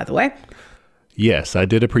violence, by the way. Yes, I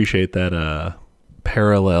did appreciate that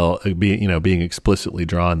parallel being explicitly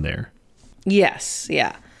drawn there. Yes,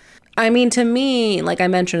 yeah. I mean, to me, like I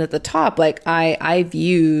mentioned at the top, like I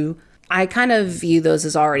kind of view those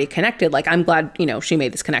as already connected. Like I'm glad, she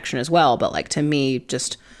made this connection as well. But like to me,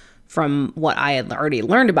 just from what I had already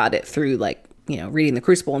learned about it through like, reading the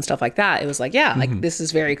Crucible and stuff like that, it was like, yeah, like this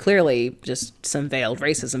is very clearly just some veiled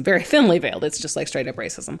racism, very thinly veiled. It's just like straight up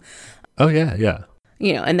racism. Oh, yeah, yeah.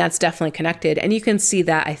 And that's definitely connected. And you can see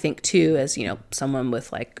that, I think, too, as, someone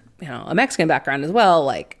with like, a Mexican background as well,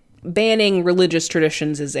 like banning religious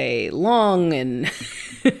traditions is a long and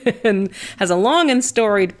has a long and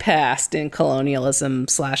storied past in colonialism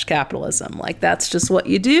 / capitalism. Like that's just what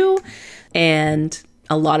you do. And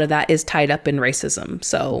a lot of that is tied up in racism.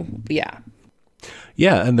 So, yeah.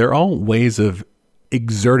 Yeah. And they're all ways of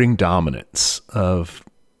exerting dominance, of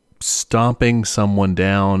stomping someone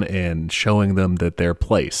down and showing them that their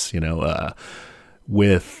place,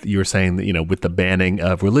 with, you were saying that, with the banning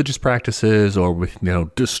of religious practices, or with,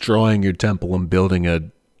 destroying your temple and building a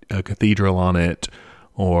cathedral on it,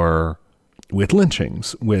 or with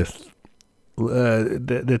lynchings, with,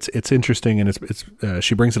 it's interesting. And it's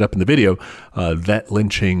she brings it up in the video, that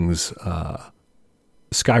lynchings,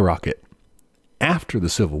 skyrocket after the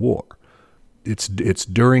Civil War. It's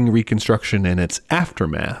during Reconstruction and its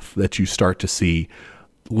aftermath that you start to see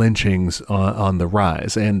lynchings on the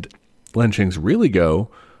rise. And lynchings really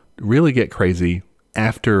get crazy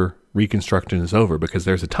after Reconstruction is over, because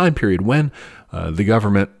there's a time period when the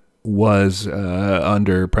government was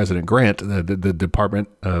under President Grant, the Department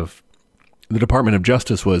of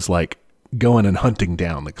Justice was like going and hunting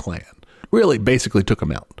down the Klan. Really basically took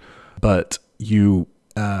them out. But you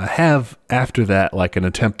have after that like an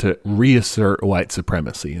attempt to reassert white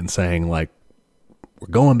supremacy and saying like, we're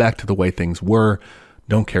going back to the way things were.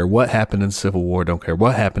 Don't care what happened in the Civil War. Don't care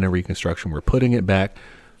what happened in Reconstruction. We're putting it back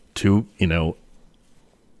to,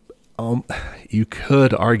 you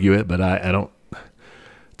could argue it, but I don't,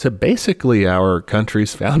 to basically our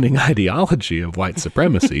country's founding ideology of white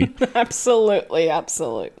supremacy. Absolutely.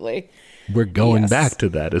 We're going back to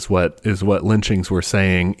that is what lynchings were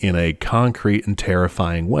saying in a concrete and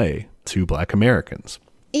terrifying way to Black Americans.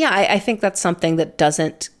 Yeah, I think that's something that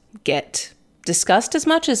doesn't get discussed as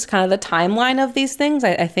much as kind of the timeline of these things.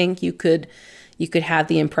 I think you could have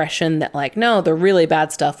the impression that like, no, the really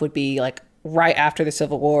bad stuff would be like right after the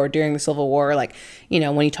Civil War, during the Civil War, like,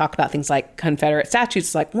 when you talk about things like Confederate statues,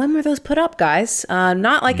 it's like, when were those put up, guys?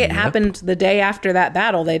 Not like it happened the day after that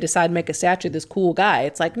battle. They decided to make a statue of this cool guy.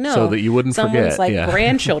 It's like, no, so that you wouldn't forget. Someone's like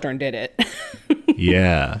grandchildren did it.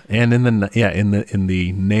 Yeah, and in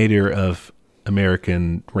the nadir of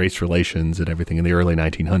American race relations and everything in the early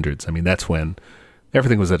 1900s, I mean, that's when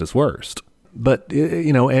everything was at its worst. But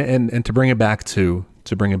and to bring it back to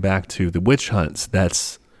the witch hunts,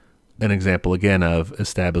 that's an example again of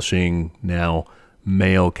establishing now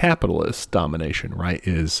male capitalist domination, right?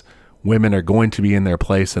 Is women are going to be in their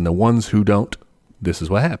place, and the ones who don't, this is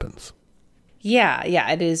what happens. Yeah,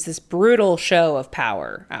 it is this brutal show of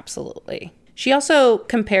power, absolutely. She also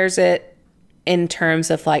compares it in terms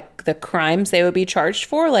of like the crimes they would be charged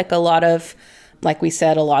for, like a lot of, like we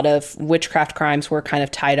said, a lot of witchcraft crimes were kind of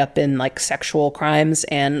tied up in like sexual crimes,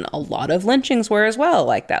 and a lot of lynchings were as well.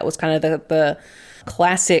 Like that was kind of the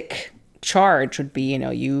classic charge would be,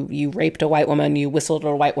 you raped a white woman, you whistled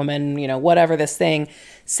at a white woman, whatever this thing,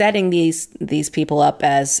 setting these people up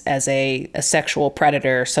as a sexual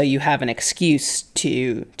predator, so you have an excuse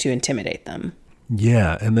to intimidate them.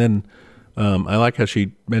 Yeah, and then I like how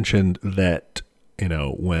she mentioned that,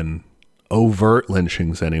 when overt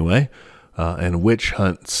lynchings anyway, and witch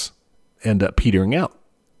hunts end up petering out,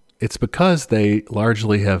 it's because they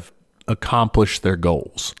largely have accomplished their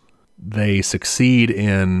goals. They succeed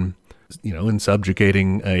in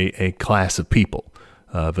subjugating a class of people.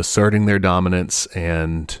 of asserting their dominance,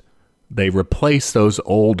 and they replace those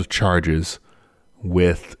old charges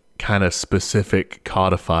with kind of specific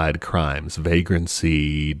codified crimes: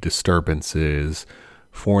 vagrancy, disturbances,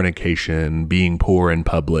 fornication, being poor in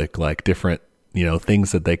public, like different,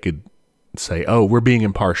 things that they could say, oh, we're being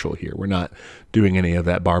impartial here. We're not doing any of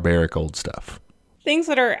that barbaric old stuff. Things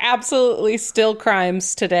that are absolutely still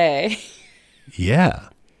crimes today. Yeah.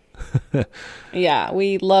 Yeah,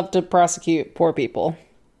 we love to prosecute poor people.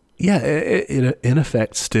 Yeah, it in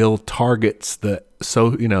effect still targets the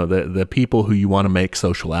people who you want to make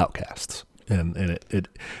social outcasts. And it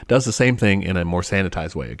does the same thing in a more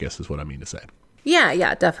sanitized way, I guess is what I mean to say.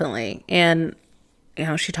 Yeah, definitely. And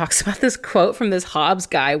she talks about this quote from this Hobbes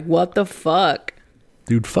guy. What the fuck?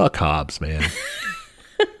 Dude, fuck Hobbes, man.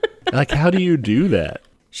 Like, how do you do that?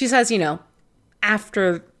 She says,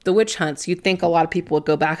 after the witch hunts, you'd think a lot of people would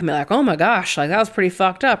go back and be like, oh my gosh, like that was pretty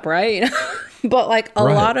fucked up, right? But like a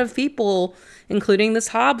lot of people, including this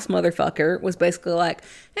Hobbes motherfucker, was basically like,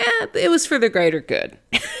 it was for the greater good.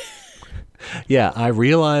 Yeah, I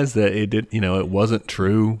realized that it wasn't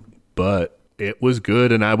true, but it was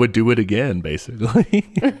good and I would do it again, basically.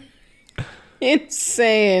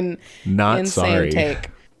 Insane sorry. take.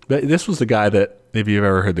 But this was the guy that, if you've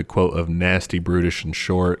ever heard the quote of nasty, brutish, and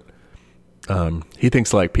short, he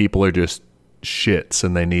thinks like people are just shits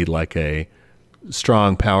and they need like a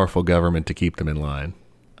strong, powerful government to keep them in line.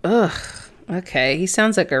 Ugh. Okay. He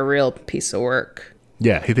sounds like a real piece of work.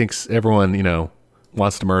 Yeah. He thinks everyone,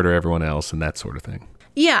 wants to murder everyone else and that sort of thing.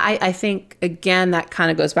 Yeah. I think, again, that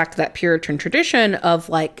kind of goes back to that Puritan tradition of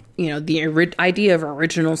like, the idea of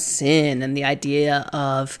original sin and the idea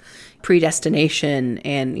of predestination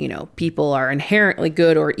and, people are inherently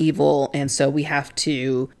good or evil. And so we have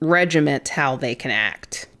to regiment how they can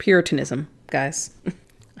act. Puritanism, guys.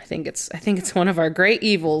 I think it's one of our great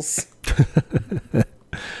evils.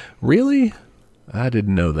 Really? I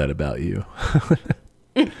didn't know that about you.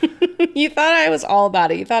 You thought I was all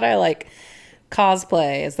about it. You thought I like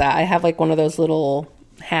cosplay as that. I have like one of those little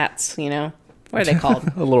hats, What are they called?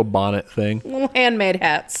 A little bonnet thing. Little handmade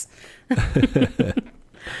hats.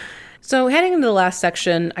 So heading into the last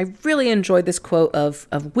section, I really enjoyed this quote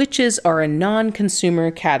of witches are a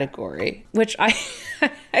non-consumer category, which I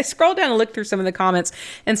scrolled down and looked through some of the comments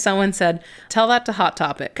and someone said, tell that to Hot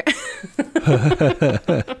Topic.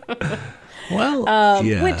 Well,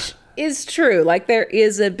 yeah. Which is true. Like there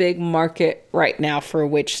is a big market right now for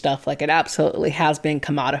witch stuff. Like it absolutely has been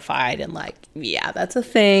commodified and like, yeah, that's a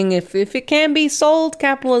thing. If it can be sold,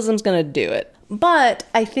 capitalism's going to do it. But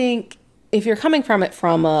I think if you're coming from it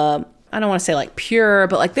from I don't want to say like pure,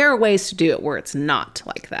 but like there are ways to do it where it's not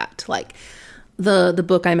like that. Like the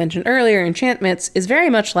book I mentioned earlier, Enchantments, is very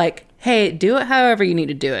much like, hey, do it however you need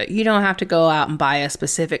to do it. You don't have to go out and buy a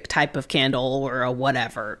specific type of candle or a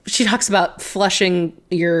whatever. She talks about flushing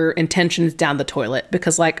your intentions down the toilet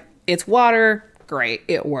because like it's water, great,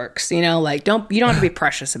 it works. Like you don't have to be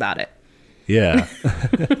precious about it. Yeah.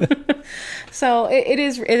 So it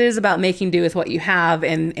is about making do with what you have,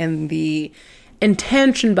 and the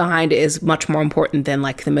intention behind it is much more important than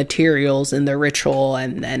like the materials and the ritual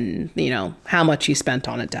and how much you spent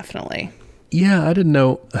on it. Definitely. Yeah, I didn't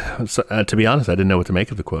know. To be honest, I didn't know what to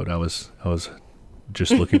make of the quote. I was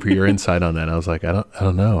just looking for your insight on that. I was like, I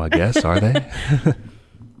don't know. I guess, are they?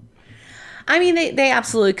 I mean, they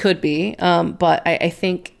absolutely could be, but I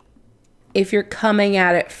think if you're coming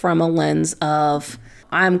at it from a lens of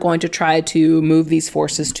I'm going to try to move these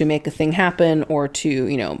forces to make a thing happen, or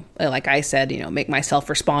to, like I said, make myself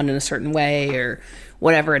respond in a certain way or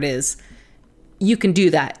whatever it is, you can do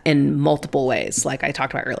that in multiple ways. Like I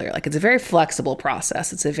talked about earlier, like it's a very flexible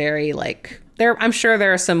process. It's a very I'm sure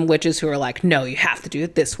there are some witches who are like, no, you have to do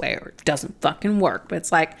it this way or it doesn't fucking work. But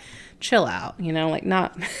it's like, chill out, like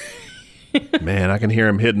not. Man, I can hear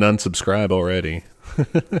him hitting unsubscribe already.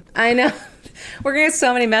 I know. We're going to get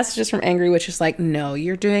so many messages from angry witches like, no,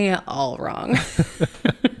 you're doing it all wrong.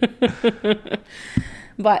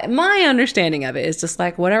 But my understanding of it is just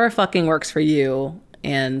like whatever fucking works for you,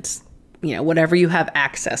 and whatever you have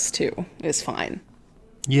access to is fine.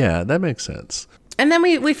 Yeah, that makes sense. And then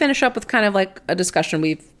we finish up with kind of like a discussion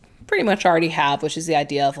we've pretty much already have, which is the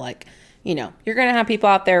idea of like, you're going to have people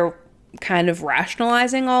out there kind of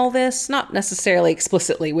rationalizing all this, not necessarily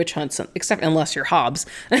explicitly witch hunts, except unless you're Hobbes.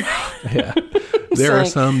 Yeah. There are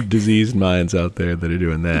some diseased minds out there that are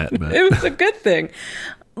doing that. But. It was a good thing.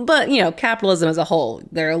 But, capitalism as a whole,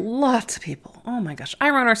 there are lots of people. Oh my gosh. I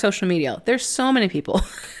run our social media. There's so many people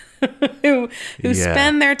who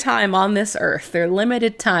spend their time on this earth, their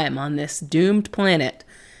limited time on this doomed planet,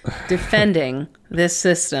 defending this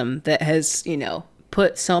system that has,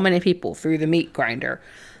 put so many people through the meat grinder.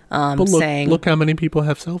 But look how many people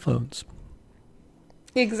have cell phones.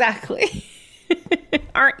 Exactly.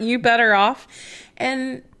 Aren't you better off?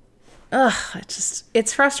 And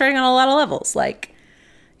it's frustrating on a lot of levels. Like,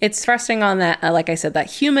 it's frustrating on that, like I said, that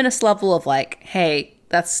humanist level of like, hey,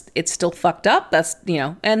 it's still fucked up. That's,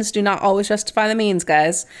 ends do not always justify the means,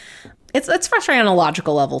 guys. It's frustrating on a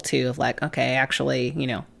logical level too, of like, okay, actually,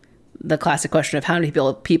 the classic question of how many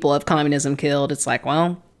people have communism killed. It's like,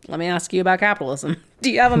 well, let me ask you about capitalism.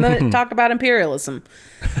 Do you have a minute to talk about imperialism?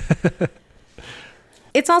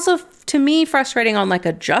 It's also, to me, frustrating on like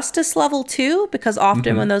a justice level too, because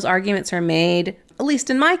often when those arguments are made, at least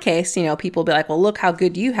in my case, people be like, well, look how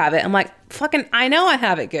good you have it. I'm like, fucking, I know I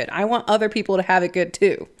have it good. I want other people to have it good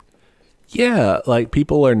too. Yeah, like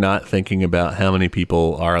people are not thinking about how many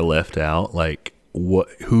people are left out. Like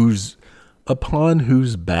upon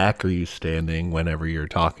whose back are you standing whenever you're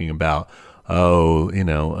talking about,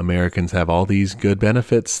 Americans have all these good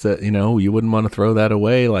benefits that, you wouldn't want to throw that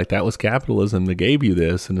away. Like that was capitalism that gave you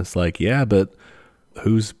this. And it's like, yeah, but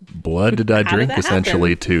whose blood did I drink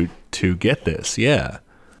essentially to get this? Yeah.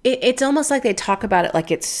 It's almost like they talk about it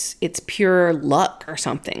like it's pure luck or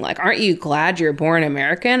something. Like, aren't you glad you're born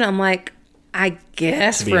American? I'm like, I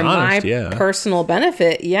guess for my personal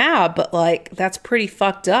benefit, yeah, but like that's pretty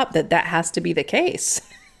fucked up that has to be the case.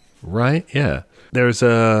 Right? Yeah. There's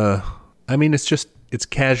it's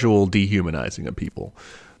casual dehumanizing of people.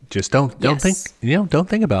 Just don't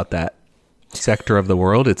think about that sector of the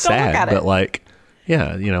world. It's sad, but like,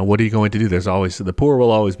 yeah, what are you going to do? There's always, the poor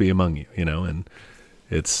will always be among you, and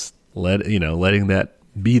it's letting that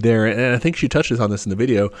be there. And I think she touches on this in the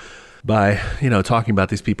video by, talking about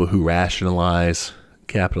these people who rationalize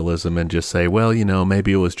capitalism and just say, well,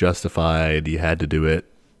 maybe it was justified. You had to do it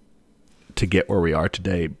to get where we are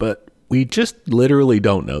today. But we just literally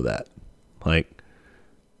don't know that. Like,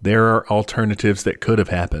 there are alternatives that could have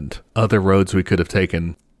happened, other roads we could have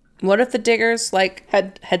taken. What if the diggers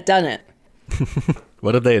had done it?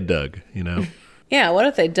 What if they had dug, Yeah, what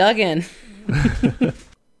if they dug in?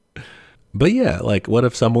 But yeah, like what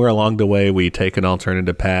if somewhere along the way we take an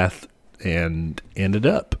alternative path and ended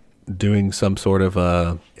up doing some sort of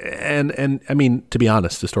and I mean, to be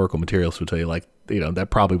honest, historical materials would tell you like, that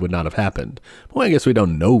probably would not have happened. Well, I guess we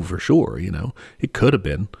don't know for sure, it could have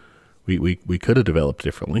been. We could have developed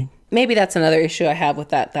differently. Maybe that's another issue I have with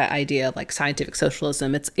that idea of like scientific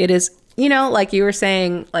socialism. It is, like you were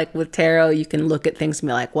saying, like with tarot, you can look at things and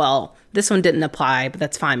be like, well, this one didn't apply, but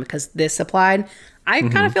that's fine because this applied. I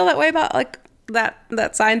kind of feel that way about like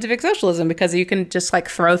that scientific socialism, because you can just like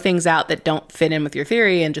throw things out that don't fit in with your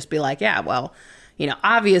theory and just be like, yeah, well,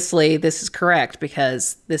 obviously this is correct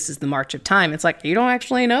because this is the march of time. It's like, you don't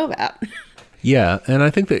actually know that. Yeah, and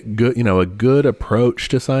I think that a good approach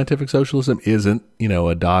to scientific socialism isn't,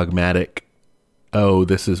 a dogmatic,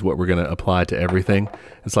 this is what we're going to apply to everything.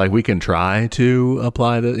 It's like we can try to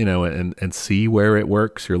apply the, and see where it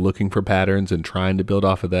works. You're looking for patterns and trying to build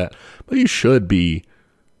off of that. But you should be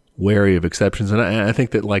wary of exceptions. And I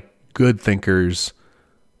think that like good thinkers,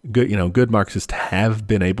 good Marxists have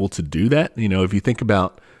been able to do that. If you think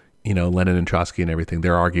about, Lenin and Trotsky and everything,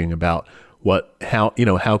 they're arguing about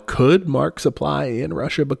how could Marx apply in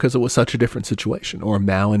Russia because it was such a different situation, or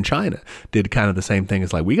Mao in China did kind of the same thing.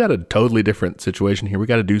 It's like, we got a totally different situation here. We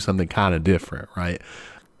got to do something kind of different, right?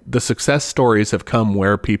 The success stories have come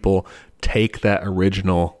where people take that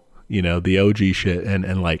original, the OG shit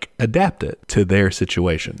and like adapt it to their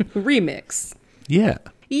situation. Remix. Yeah.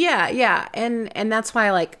 Yeah. And that's why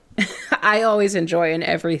like, I always enjoy in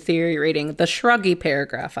every theory reading the shruggy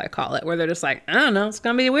paragraph, I call it, where they're just like, I don't know, it's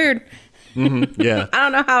going to be weird. Mm-hmm, yeah. I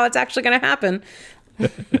don't know how it's actually going to happen.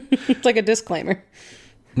 It's like a disclaimer.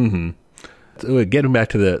 Mm-hmm. So getting back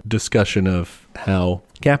to the discussion of how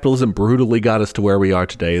capitalism brutally got us to where we are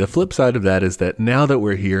today, the flip side of that is that now that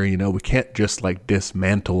we're here, we can't just like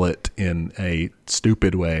dismantle it in a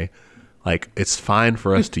stupid way. Like, it's fine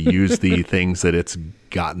for us to use the things that it's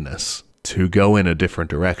gotten us to go in a different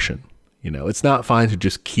direction. It's not fine to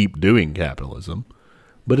just keep doing capitalism.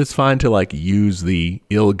 But it's fine to like use the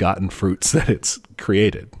ill-gotten fruits that it's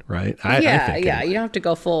created, right? I think anyway. You don't have to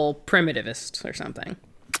go full primitivist or something.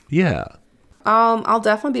 Yeah. I'll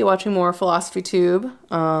definitely be watching more Philosophy Tube.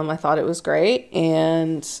 I thought it was great,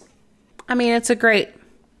 and I mean, it's a great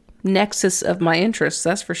nexus of my interests,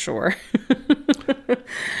 that's for sure.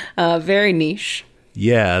 Very niche.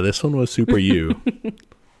 Yeah, this one was super you.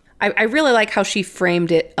 I really like how she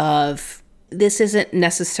framed it of, this isn't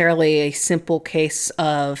necessarily a simple case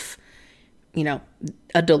of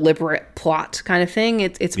a deliberate plot kind of thing.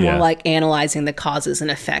 It's more like analyzing the causes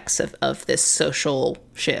and effects of this social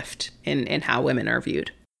shift in how women are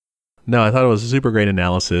viewed. No, I thought it was a super great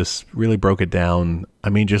analysis, really broke it down. I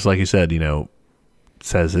mean, just like you said,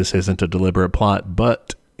 says this isn't a deliberate plot,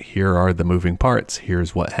 but here are the moving parts.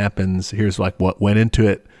 Here's what happens. Here's like what went into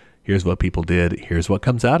it. Here's what people did. Here's what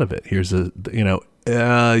comes out of it. Here's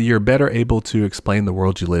you're better able to explain the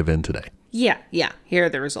world you live in today. Yeah. Here are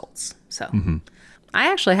the results. So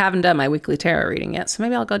I actually haven't done my weekly tarot reading yet, so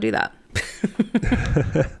maybe I'll go do that.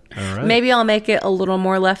 All right. Maybe I'll make it a little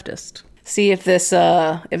more leftist. See if this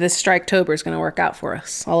Striketober is going to work out for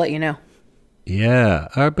us. I'll let you know. Yeah,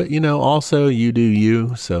 but also you do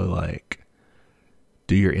you. So like,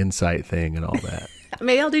 do your insight thing and all that.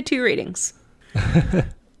 Maybe I'll do 2 readings.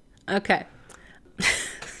 Okay.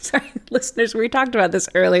 Sorry, listeners, we talked about this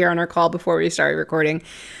earlier on our call before we started recording.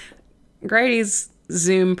 Grady's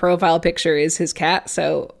Zoom profile picture is his cat,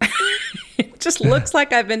 so it just looks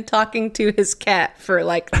like I've been talking to his cat for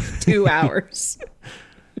like 2 hours.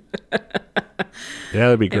 Yeah,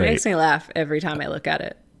 that'd be great. It makes me laugh every time I look at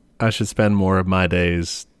it. I should spend more of my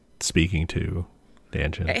days speaking to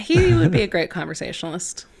Danjen. He would be a great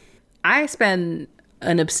conversationalist. I spend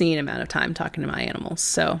an obscene amount of time talking to my animals,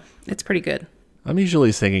 so it's pretty good. I'm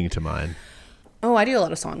usually singing to mine. Oh, I do a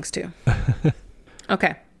lot of songs too.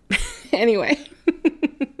 Okay. Anyway.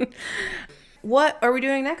 What are we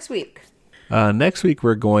doing next week? Next week,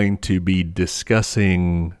 we're going to be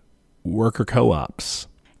discussing worker co-ops.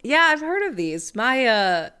 Yeah, I've heard of these.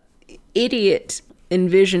 My idiot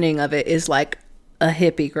envisioning of it is like a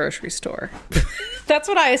hippie grocery store. That's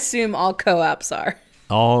what I assume all co-ops are.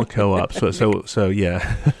 All co-ops. So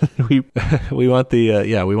yeah, we want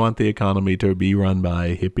the economy to be run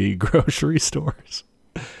by hippie grocery stores.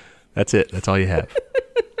 That's it. That's all you have.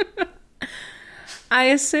 I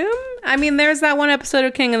assume. I mean, there's that one episode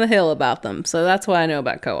of King of the Hill about them, so that's what I know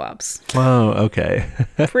about co-ops. Oh, okay.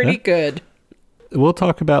 Pretty good. We'll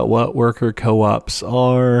talk about what worker co-ops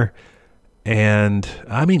are, and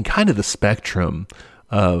I mean, kind of the spectrum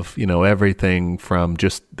of, everything from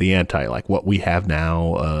just the like what we have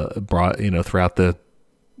now, brought,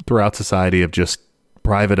 throughout society of just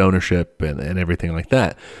private ownership and everything like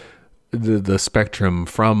that. The spectrum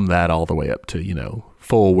from that all the way up to,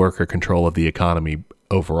 full worker control of the economy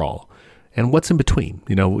overall. And what's in between?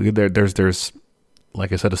 There's,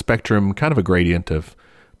 like I said, a spectrum, kind of a gradient of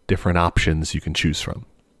different options you can choose from.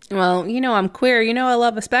 Well, I'm queer. I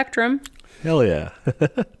love a spectrum. Hell yeah.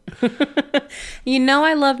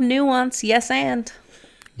 I love nuance. Yes, and.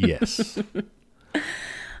 Yes.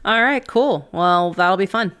 All right, cool. Well, that'll be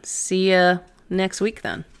fun. See you next week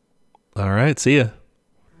then. All right, see ya.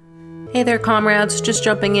 Hey there, comrades. Just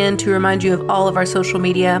jumping in to remind you of all of our social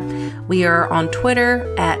media. We are on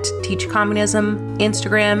Twitter at TeachCommunism,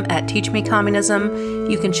 Instagram at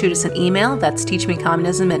TeachMeCommunism. You can shoot us an email. That's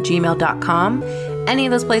teachmecommunism@gmail.com. Any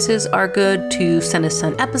of those places are good to send us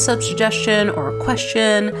an episode suggestion or a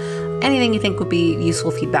question, anything you think would be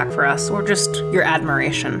useful feedback for us, or just your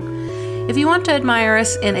admiration. If you want to admire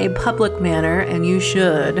us in a public manner, and you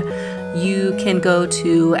should, you can go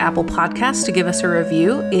to Apple Podcasts to give us a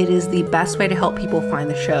review. It is the best way to help people find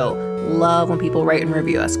the show. Love when people write and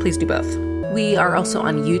review us. Please do both. We are also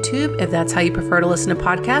on YouTube, if that's how you prefer to listen to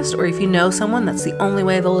podcasts, or if you know someone that's the only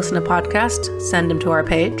way they'll listen to podcasts, send them to our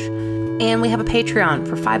page. And we have a Patreon.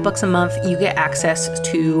 For $5 a month, you get access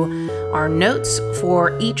to our notes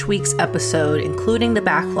for each week's episode, including the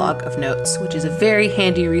backlog of notes, which is a very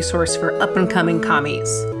handy resource for up-and-coming commies.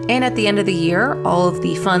 And at the end of the year, all of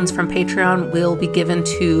the funds from Patreon will be given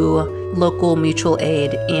to local mutual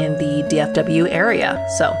aid in the DFW area.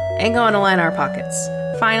 So, ain't going to line our pockets.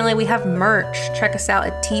 Finally, we have merch. Check us out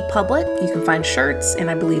at TeePublic. You can find shirts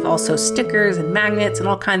and I believe also stickers and magnets and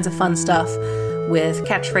all kinds of fun stuff with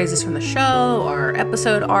catchphrases from the show or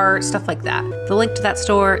episode art, stuff like that. The link to that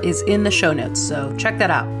store is in the show notes, so check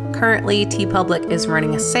that out. Currently, TeePublic is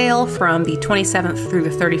running a sale from the 27th through the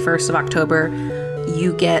 31st of October.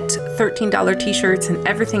 You get $13 t-shirts and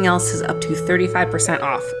everything else is up to 35%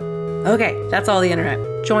 off. Okay, that's all the internet.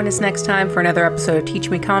 Join us next time for another episode of Teach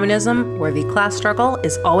Me Communism, where the class struggle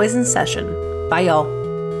is always in session. Bye, y'all.